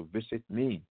came to visit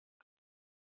me.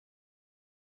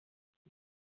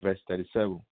 Verse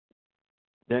 37.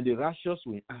 Then the righteous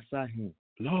will answer him,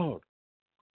 Lord,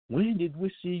 when did we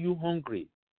see you hungry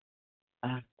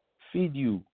and feed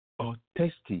you, or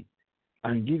thirsty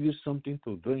and give you something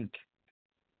to drink?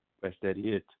 Verse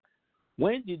 38.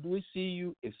 When did we see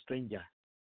you a stranger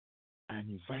and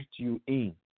invite you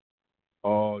in,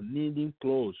 or needing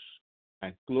clothes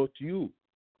and clothe you?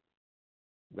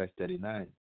 Verse 39.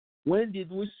 When did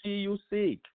we see you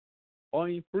sick or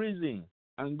in prison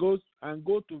and go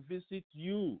to visit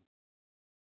you?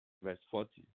 Verse 40.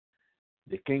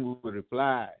 The king will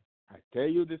reply, I tell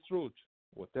you the truth,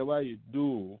 whatever you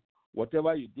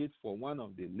did for one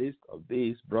of the least of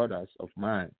these brothers of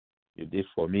mine, you did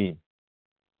for me.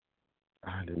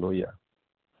 Hallelujah.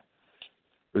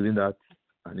 Isn't that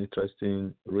an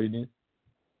interesting reading?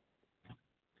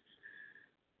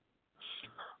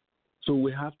 So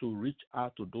we have to reach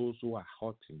out to those who are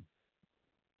hurting,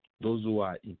 those who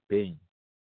are in pain,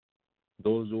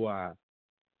 those who are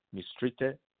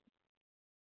mistreated,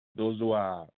 those who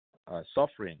are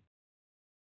suffering.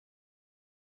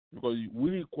 Because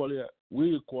we equally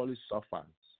suffer.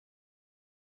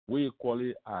 We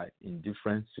equally are in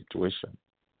different situations.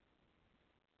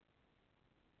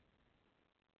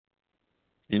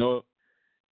 You know,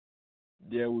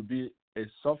 there will be a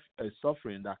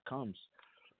suffering that comes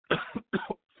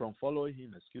from following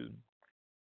him. Excuse me.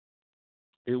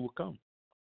 It will come.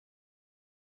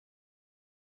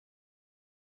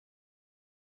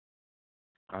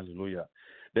 Hallelujah.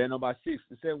 Then number 6,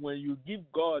 it said, when you give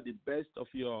God the best of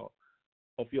your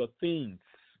things,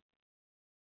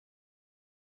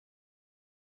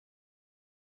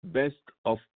 best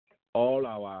of all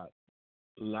our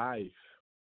life,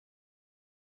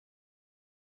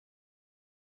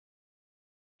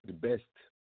 the best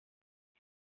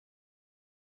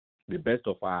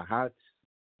of our hearts,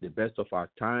 the best of our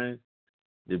time,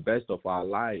 the best of our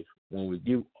life, when we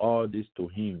give all this to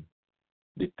him,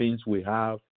 the things we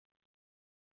have.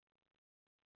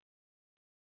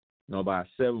 Number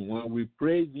 7, when we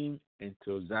praise him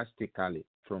enthusiastically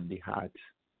from the heart.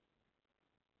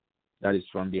 That is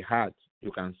from the heart.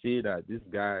 You can see that this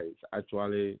guy is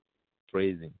actually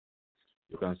praising.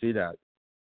 You can see that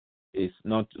he's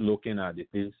not looking at the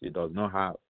things he does not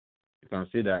have. You can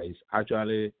see that he's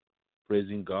actually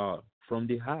praising God from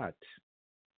the heart.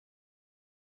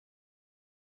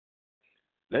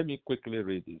 Let me quickly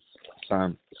read this.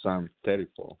 Psalm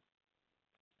 34.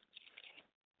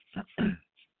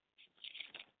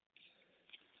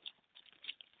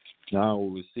 Now we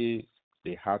will see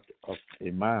the heart of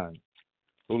a man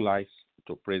who likes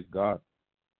to praise God.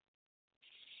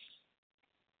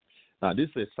 Now this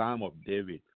is a Psalm of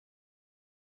David.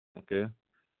 Okay?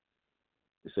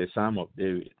 It's a Psalm of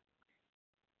David.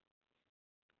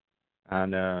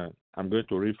 And I'm going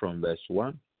to read from verse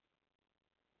 1.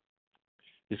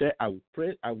 He said, I will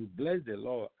bless the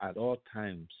Lord at all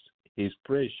times. His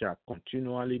praise shall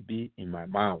continually be in my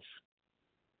mouth.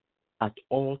 At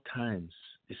all times.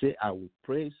 He said, I will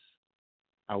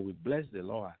bless the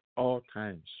Lord at all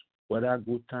times. Whether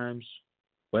good times,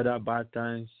 whether bad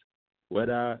times,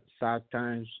 whether sad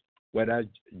times, whether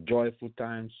joyful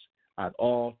times, at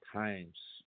all times.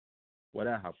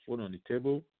 Whether I have food on the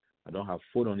table, I don't have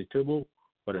food on the table,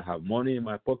 whether I have money in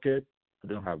my pocket, I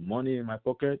don't have money in my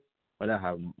pocket, whether I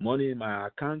have money in my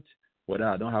account, whether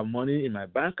I don't have money in my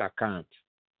bank account,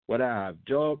 whether I have a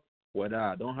job, whether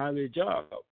I don't have a job,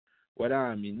 whether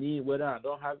I'm in need, whether I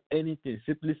don't have anything.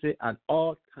 Simply say, at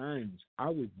all times, I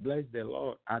will bless the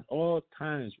Lord. At all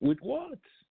times. With what?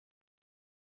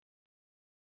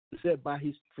 He said, by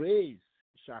his praise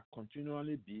shall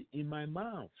continually be in my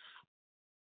mouth.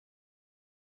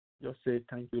 Just say,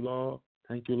 thank you, Lord.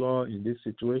 Thank you, Lord, in this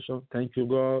situation. Thank you,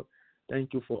 God.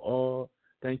 Thank you for all.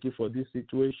 Thank you for this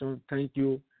situation. Thank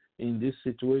you in this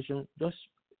situation. Just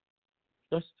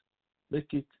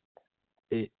make it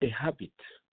a habit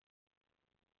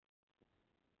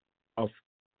of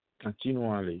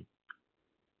continually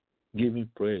giving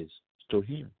praise to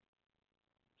him.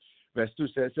 Verse 2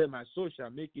 says, my soul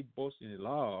shall make it boast in the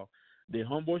Lord. The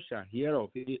humble shall hear of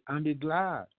it and be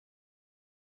glad.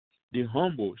 The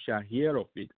humble shall hear of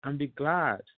it and be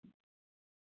glad.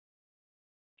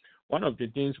 One of the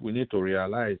things we need to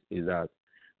realize is that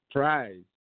pride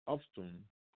often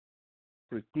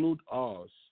preclude us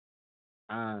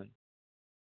and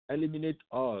eliminate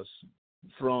us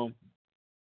from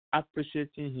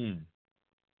appreciating him.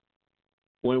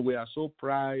 When we are so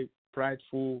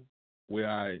prideful, we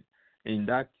are in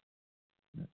that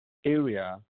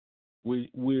area,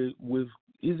 we've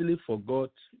easily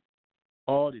forgot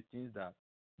all the things that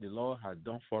the Lord has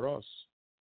done for us.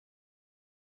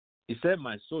 He said,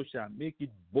 my soul shall make it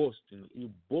boast. You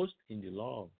boast in the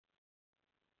Lord.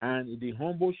 And the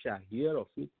humble shall hear of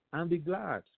it and be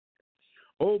glad.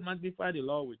 Oh, magnify the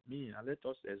Lord with me, and let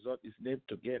us exalt his name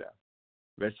together.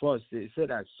 Verse 4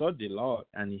 said, I sought the Lord,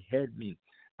 and he heard me,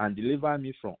 and delivered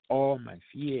me from all my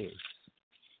fears.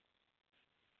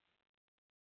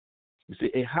 You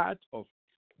see, a heart of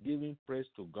giving praise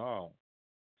to God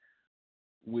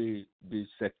will be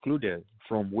secluded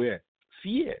from where?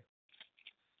 Fear.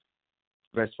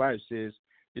 Verse 5 says,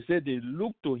 he said, they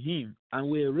looked to him and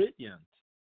were radiant,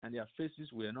 and their faces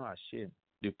were not ashamed.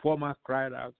 The poor man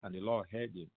cried out, and the Lord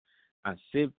heard him and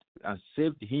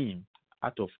saved him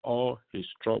out of all his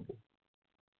trouble.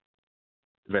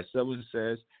 Verse 7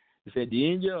 says, he said, the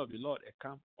angel of the Lord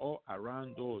encamp all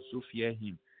around those who fear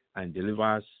him and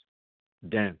delivers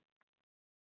them.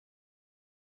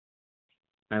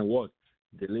 And what?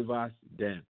 Delivers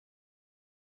them.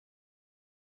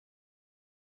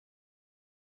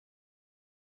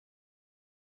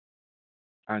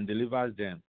 And delivers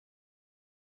them.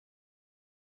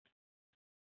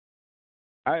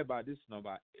 How about this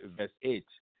number, verse 8?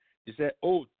 He said,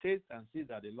 oh, taste and see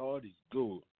that the Lord is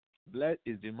good. Blessed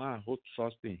is the man who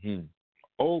trusts in him.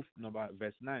 Oh,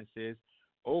 verse 9 says,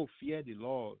 oh, fear the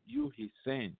Lord, you his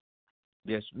saints,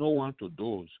 there's no one to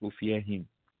those who fear him.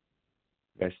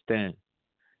 Verse 10.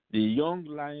 The young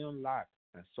lion lack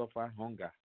and suffer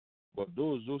hunger, but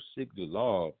those who seek the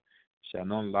Lord shall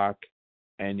not lack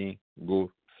any good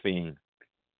thing.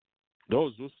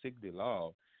 Those who seek the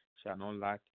Lord shall not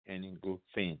lack any good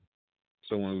thing.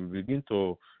 So when we begin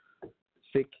to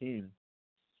seek him,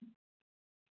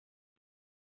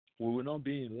 we will not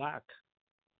be in lack.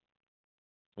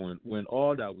 When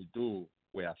all that we do,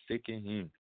 we are seeking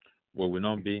him, we will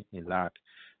not be in lack.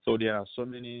 So there are so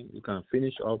many. You can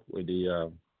finish up with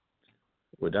the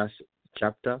with that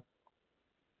chapter.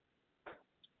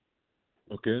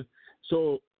 Okay.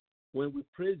 So when we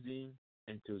praise him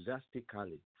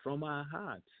enthusiastically from our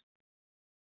hearts,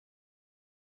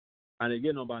 and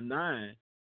again, number 9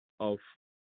 of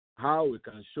how we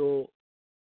can show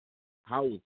how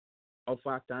we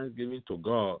offer thanksgiving to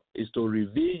God is to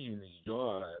reveal his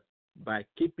joy by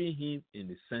keeping him in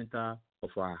the center of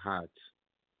our hearts.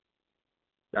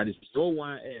 That is, no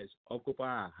one else occupy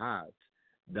our hearts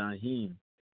than him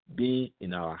being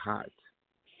in our hearts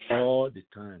all the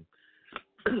time.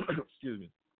 Excuse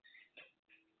me.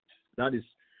 That is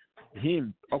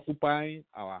him occupying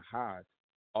our hearts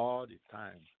all the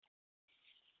time,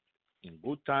 in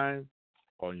good time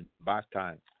or in bad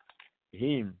time.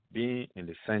 Him being in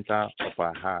the center of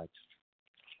our hearts.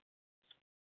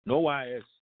 No one else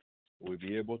will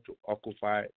be able to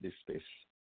occupy this space.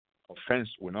 Offense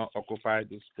will not occupy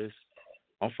this space.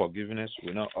 Unforgiveness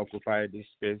will not occupy this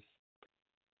space.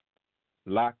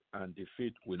 Lack and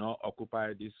defeat will not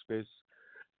occupy this space.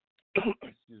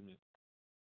 Excuse me.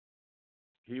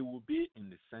 He will be in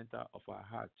the center of our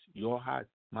heart. Your heart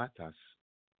matters.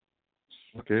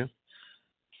 Okay?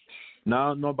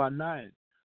 Now, number 9,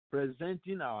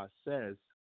 presenting ourselves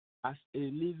as a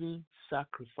living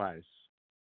sacrifice.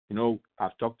 You know,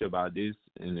 I've talked about this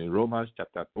in Romans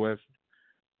chapter 12,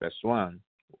 verse 1.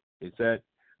 It said,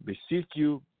 beseech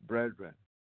you, brethren.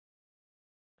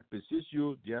 Beseech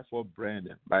you, therefore,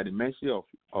 brethren, by the mercy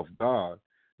of God,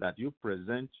 that you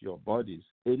present your bodies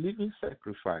a living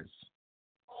sacrifice,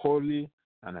 holy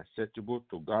and acceptable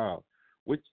to God,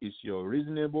 which is your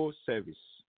reasonable service.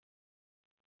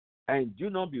 And do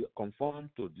not be conformed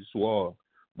to this world,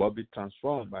 but be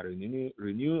transformed by the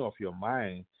renewing of your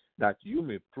mind, that you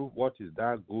may prove what is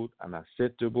that good and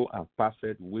acceptable and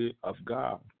perfect will of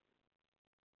God.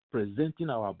 Presenting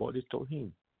our bodies to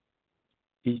him.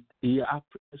 He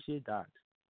appreciates that.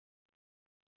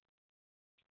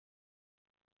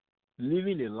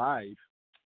 Living a life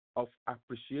of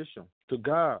appreciation to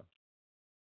God.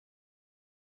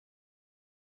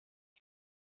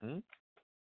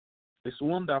 It's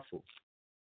wonderful.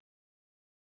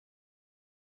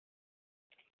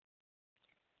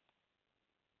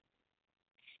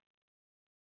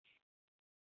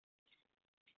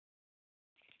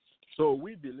 So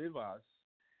we believers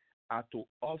are to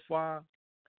offer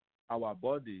our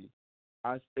body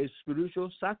as a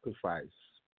spiritual sacrifice,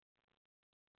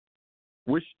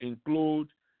 which include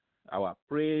our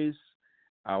praise,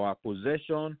 our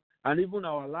possession, and even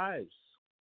our lives.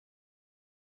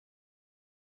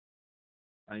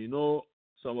 And you know,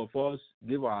 some of us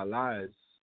give our lives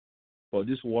for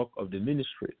this work of the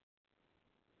ministry,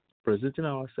 presenting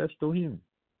ourselves to him.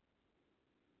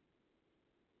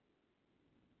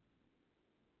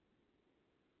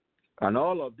 And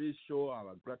all of this show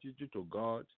our gratitude to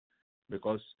God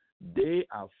because they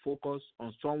are focused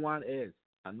on someone else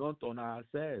and not on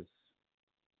ourselves.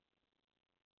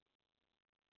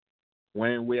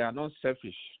 When we are not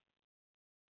selfish,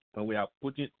 when we are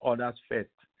putting others first,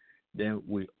 then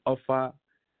we offer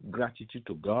gratitude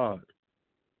to God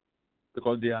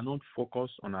because they are not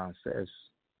focused on ourselves,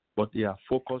 but they are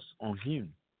focused on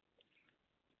him.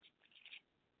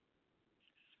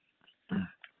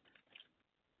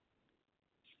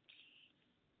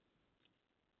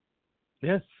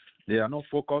 Yes, they are not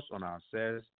focused on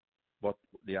ourselves, but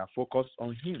they are focused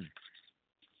on him.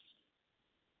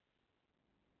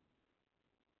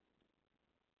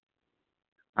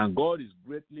 And God is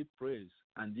greatly praised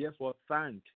and therefore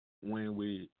thanked when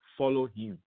we follow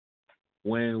him,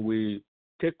 when we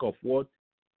take of what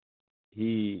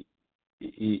he's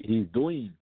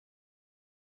doing.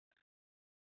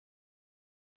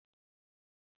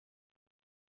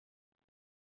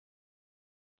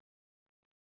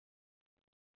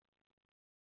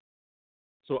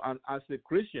 So, and as a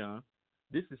Christian,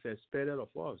 this is expected of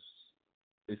us.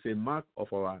 It's a mark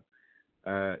of our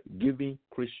giving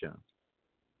Christian.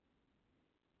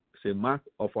 It's a mark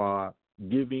of our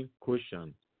giving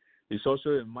Christian. It's also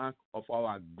a mark of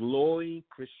our glowing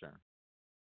Christian.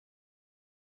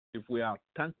 If we are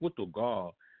thankful to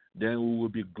God, then we will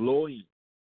be glowing.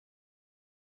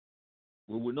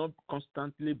 We will not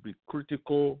constantly be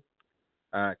critical,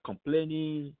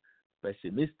 complaining,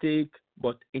 pessimistic,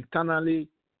 but internally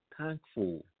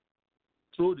thankful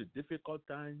through the difficult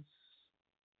times,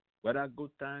 whether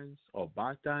good times or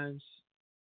bad times.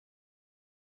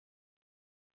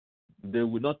 They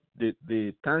will not.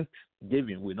 The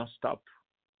thanksgiving will not stop,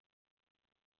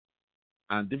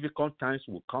 and difficult times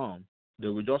will come. They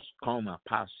will just come and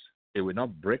pass. It will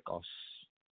not break us,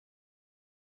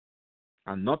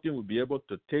 and nothing will be able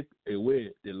to take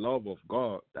away the love of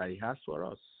God that He has for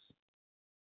us.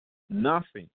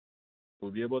 Nothing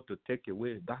will be able to take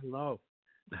away that love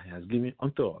that He has given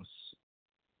unto us.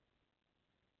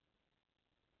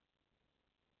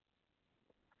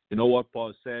 You know what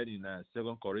Paul said in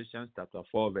 2 Corinthians chapter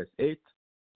 4, verse 8?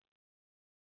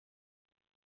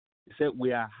 He said,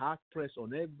 we are hard pressed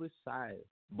on every side,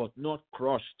 but not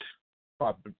crushed,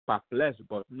 perplexed,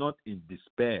 but not in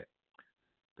despair,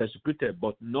 persecuted,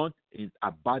 but not in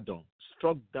abandon,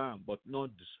 struck down, but not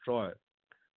destroyed.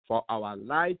 For our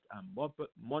light and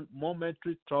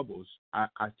momentary troubles are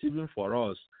achieving for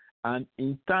us an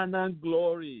internal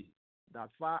glory that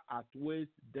far outweighs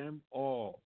them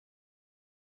all.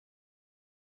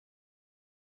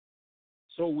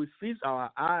 So we fix our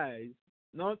eyes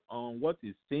not on what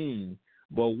is seen,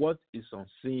 but what is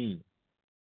unseen.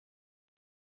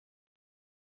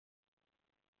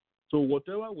 So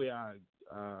whatever we are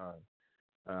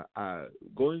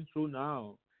going through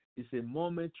now is a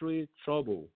momentary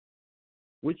trouble,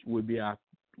 which will be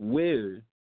outweighed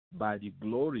by the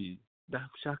glory that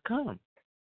shall come.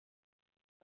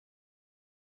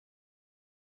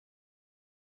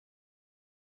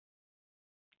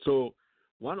 So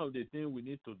one of the things we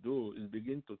need to do is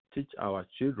begin to teach our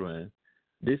children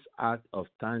this art of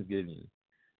thanksgiving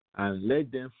and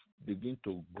let them begin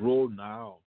to grow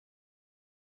now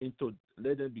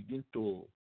let them begin to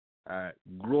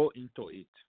grow into it.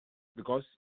 Because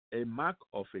a mark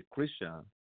of a Christian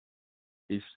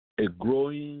is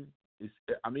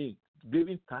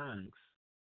giving thanks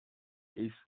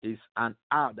is an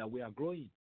art that we are growing.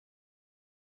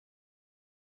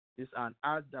 It's an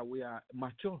art that we are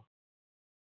mature.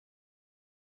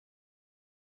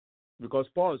 Because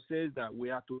Paul says that we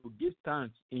are to give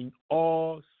thanks in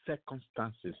all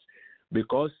circumstances,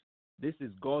 because this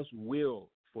is God's will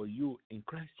for you in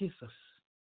Christ Jesus.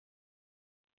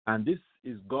 And this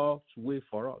is God's way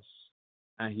for us.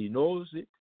 And He knows it.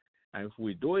 And if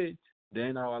we do it,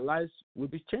 then our lives will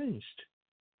be changed.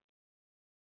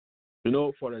 You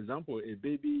know, for example, a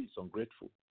baby is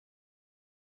ungrateful.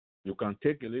 You can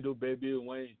take a little baby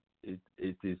when it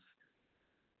is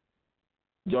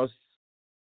just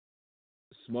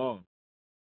small,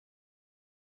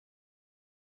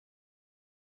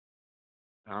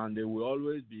 and they will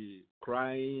always be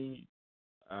crying,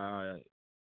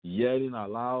 yelling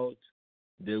aloud.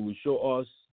 They will show us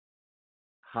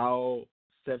how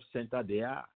self-centered they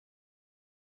are.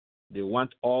 They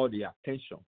want all the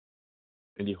attention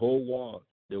in the whole world.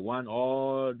 They want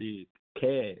all the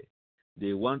care.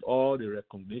 They want all the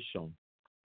recognition.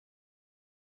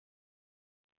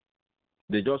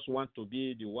 They just want to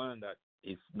be the one that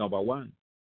is number one.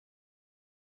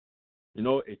 You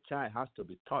know, a child has to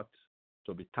be taught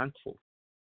to be thankful.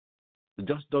 It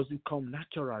just doesn't come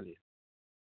naturally.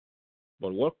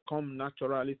 But what comes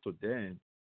naturally to them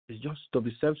is just to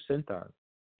be self-centered,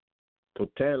 to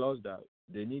tell us that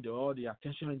they need all the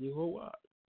attention in the whole world,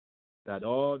 that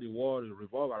all the world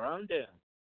revolves around them.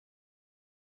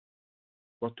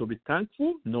 But to be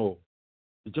thankful, no.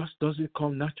 It just doesn't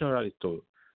come naturally to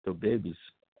babies.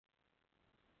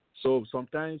 So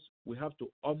sometimes we have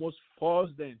to almost force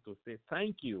them to say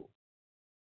thank you.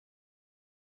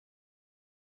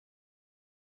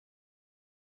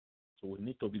 So we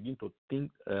need to begin to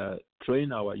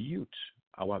train our youth,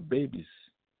 our babies,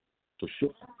 to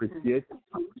show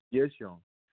appreciation.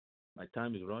 My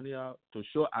time is running out. To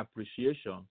show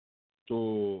appreciation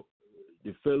to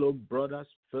the fellow brothers,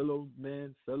 fellow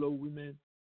men, fellow women,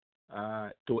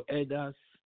 to elders.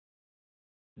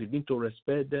 Begin to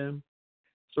respect them,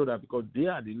 so that because they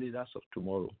are the leaders of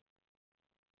tomorrow.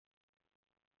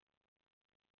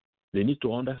 They need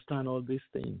to understand all these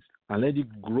things and let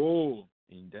it grow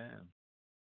in them.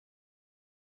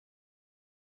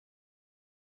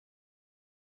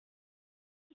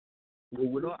 We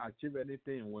will not achieve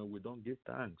anything when we don't give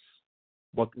thanks.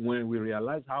 But when we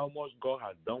realize how much God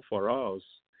has done for us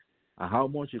and how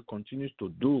much He continues to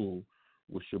do,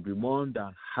 we should be more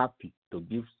than happy to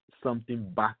give something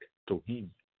back to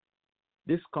Him.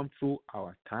 This comes through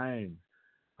our time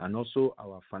and also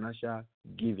our financial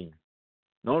giving,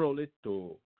 not only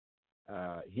to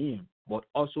Him, but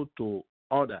also to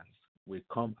others we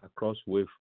come across with.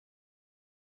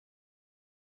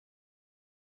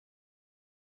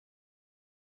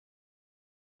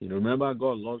 You remember,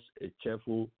 God loves a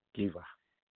cheerful giver.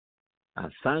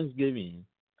 And thanksgiving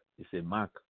is a mark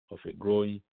of a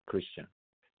growing Christian,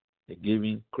 a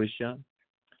giving Christian,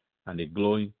 and a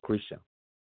glowing Christian.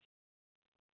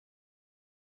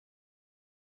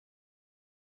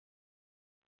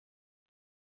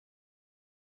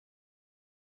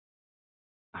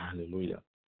 Hallelujah.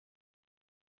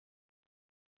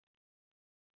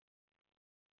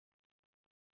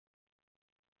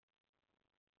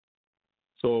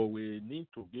 So we need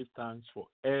to give thanks for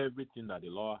everything that the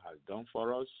Lord has done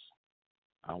for us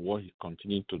and what He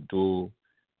continues to do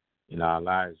in our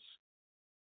lives.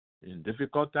 In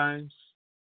difficult times,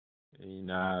 in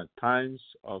times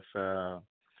of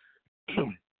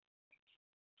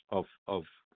of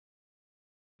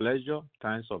pleasure,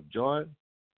 times of joy.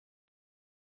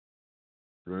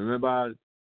 Remember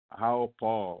how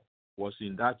Paul was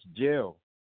in that jail,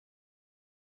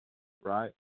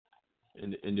 right?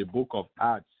 In the book of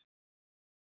Acts.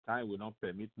 Time will not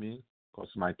permit me because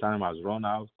my time has run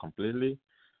out completely.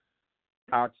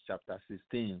 Acts chapter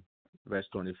 16, verse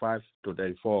 25 to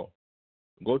 34.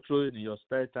 Go through it in your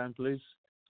spare time, please,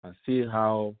 and see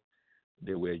how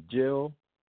they were jailed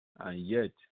and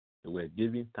yet they were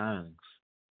giving thanks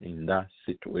in that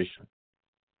situation.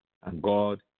 And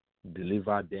God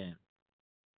delivered them.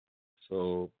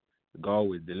 So God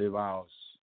will deliver us.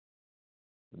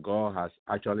 God has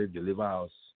actually delivered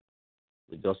us.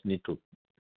 We just need to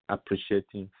appreciate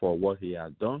Him for what He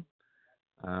has done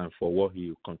and for what He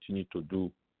will continue to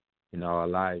do in our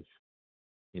life.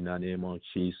 In the name of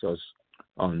Jesus.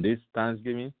 On this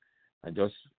Thanksgiving, I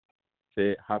just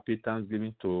say happy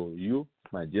Thanksgiving to you,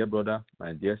 my dear brother,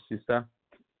 my dear sister.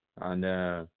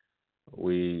 And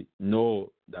we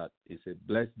know that it's a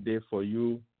blessed day for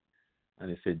you, and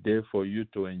it's a day for you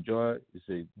to enjoy. It's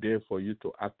a day for you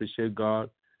to appreciate God,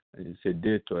 and it's a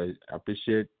day to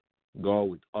appreciate God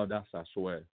with others as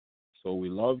well. So we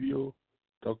love you.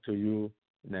 Talk to you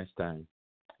next time.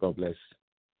 God bless.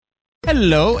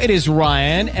 Hello, it is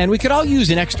Ryan, and we could all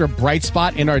use an extra bright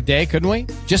spot in our day, couldn't we?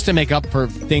 Just to make up for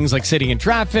things like sitting in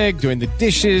traffic, doing the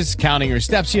dishes, counting your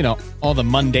steps, you know, all the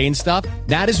mundane stuff.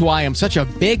 That is why I'm such a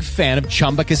big fan of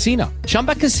Chumba Casino.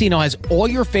 Chumba Casino has all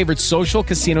your favorite social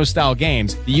casino-style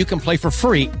games that you can play for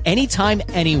free anytime,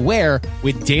 anywhere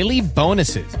with daily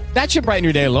bonuses. That should brighten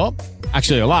your day a little.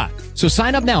 Actually, a lot. So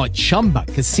sign up now at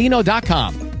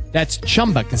ChumbaCasino.com. That's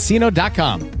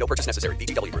ChumbaCasino.com. No purchase necessary.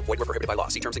 VGW Group. Void where prohibited by law.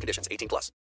 See terms and conditions. 18+.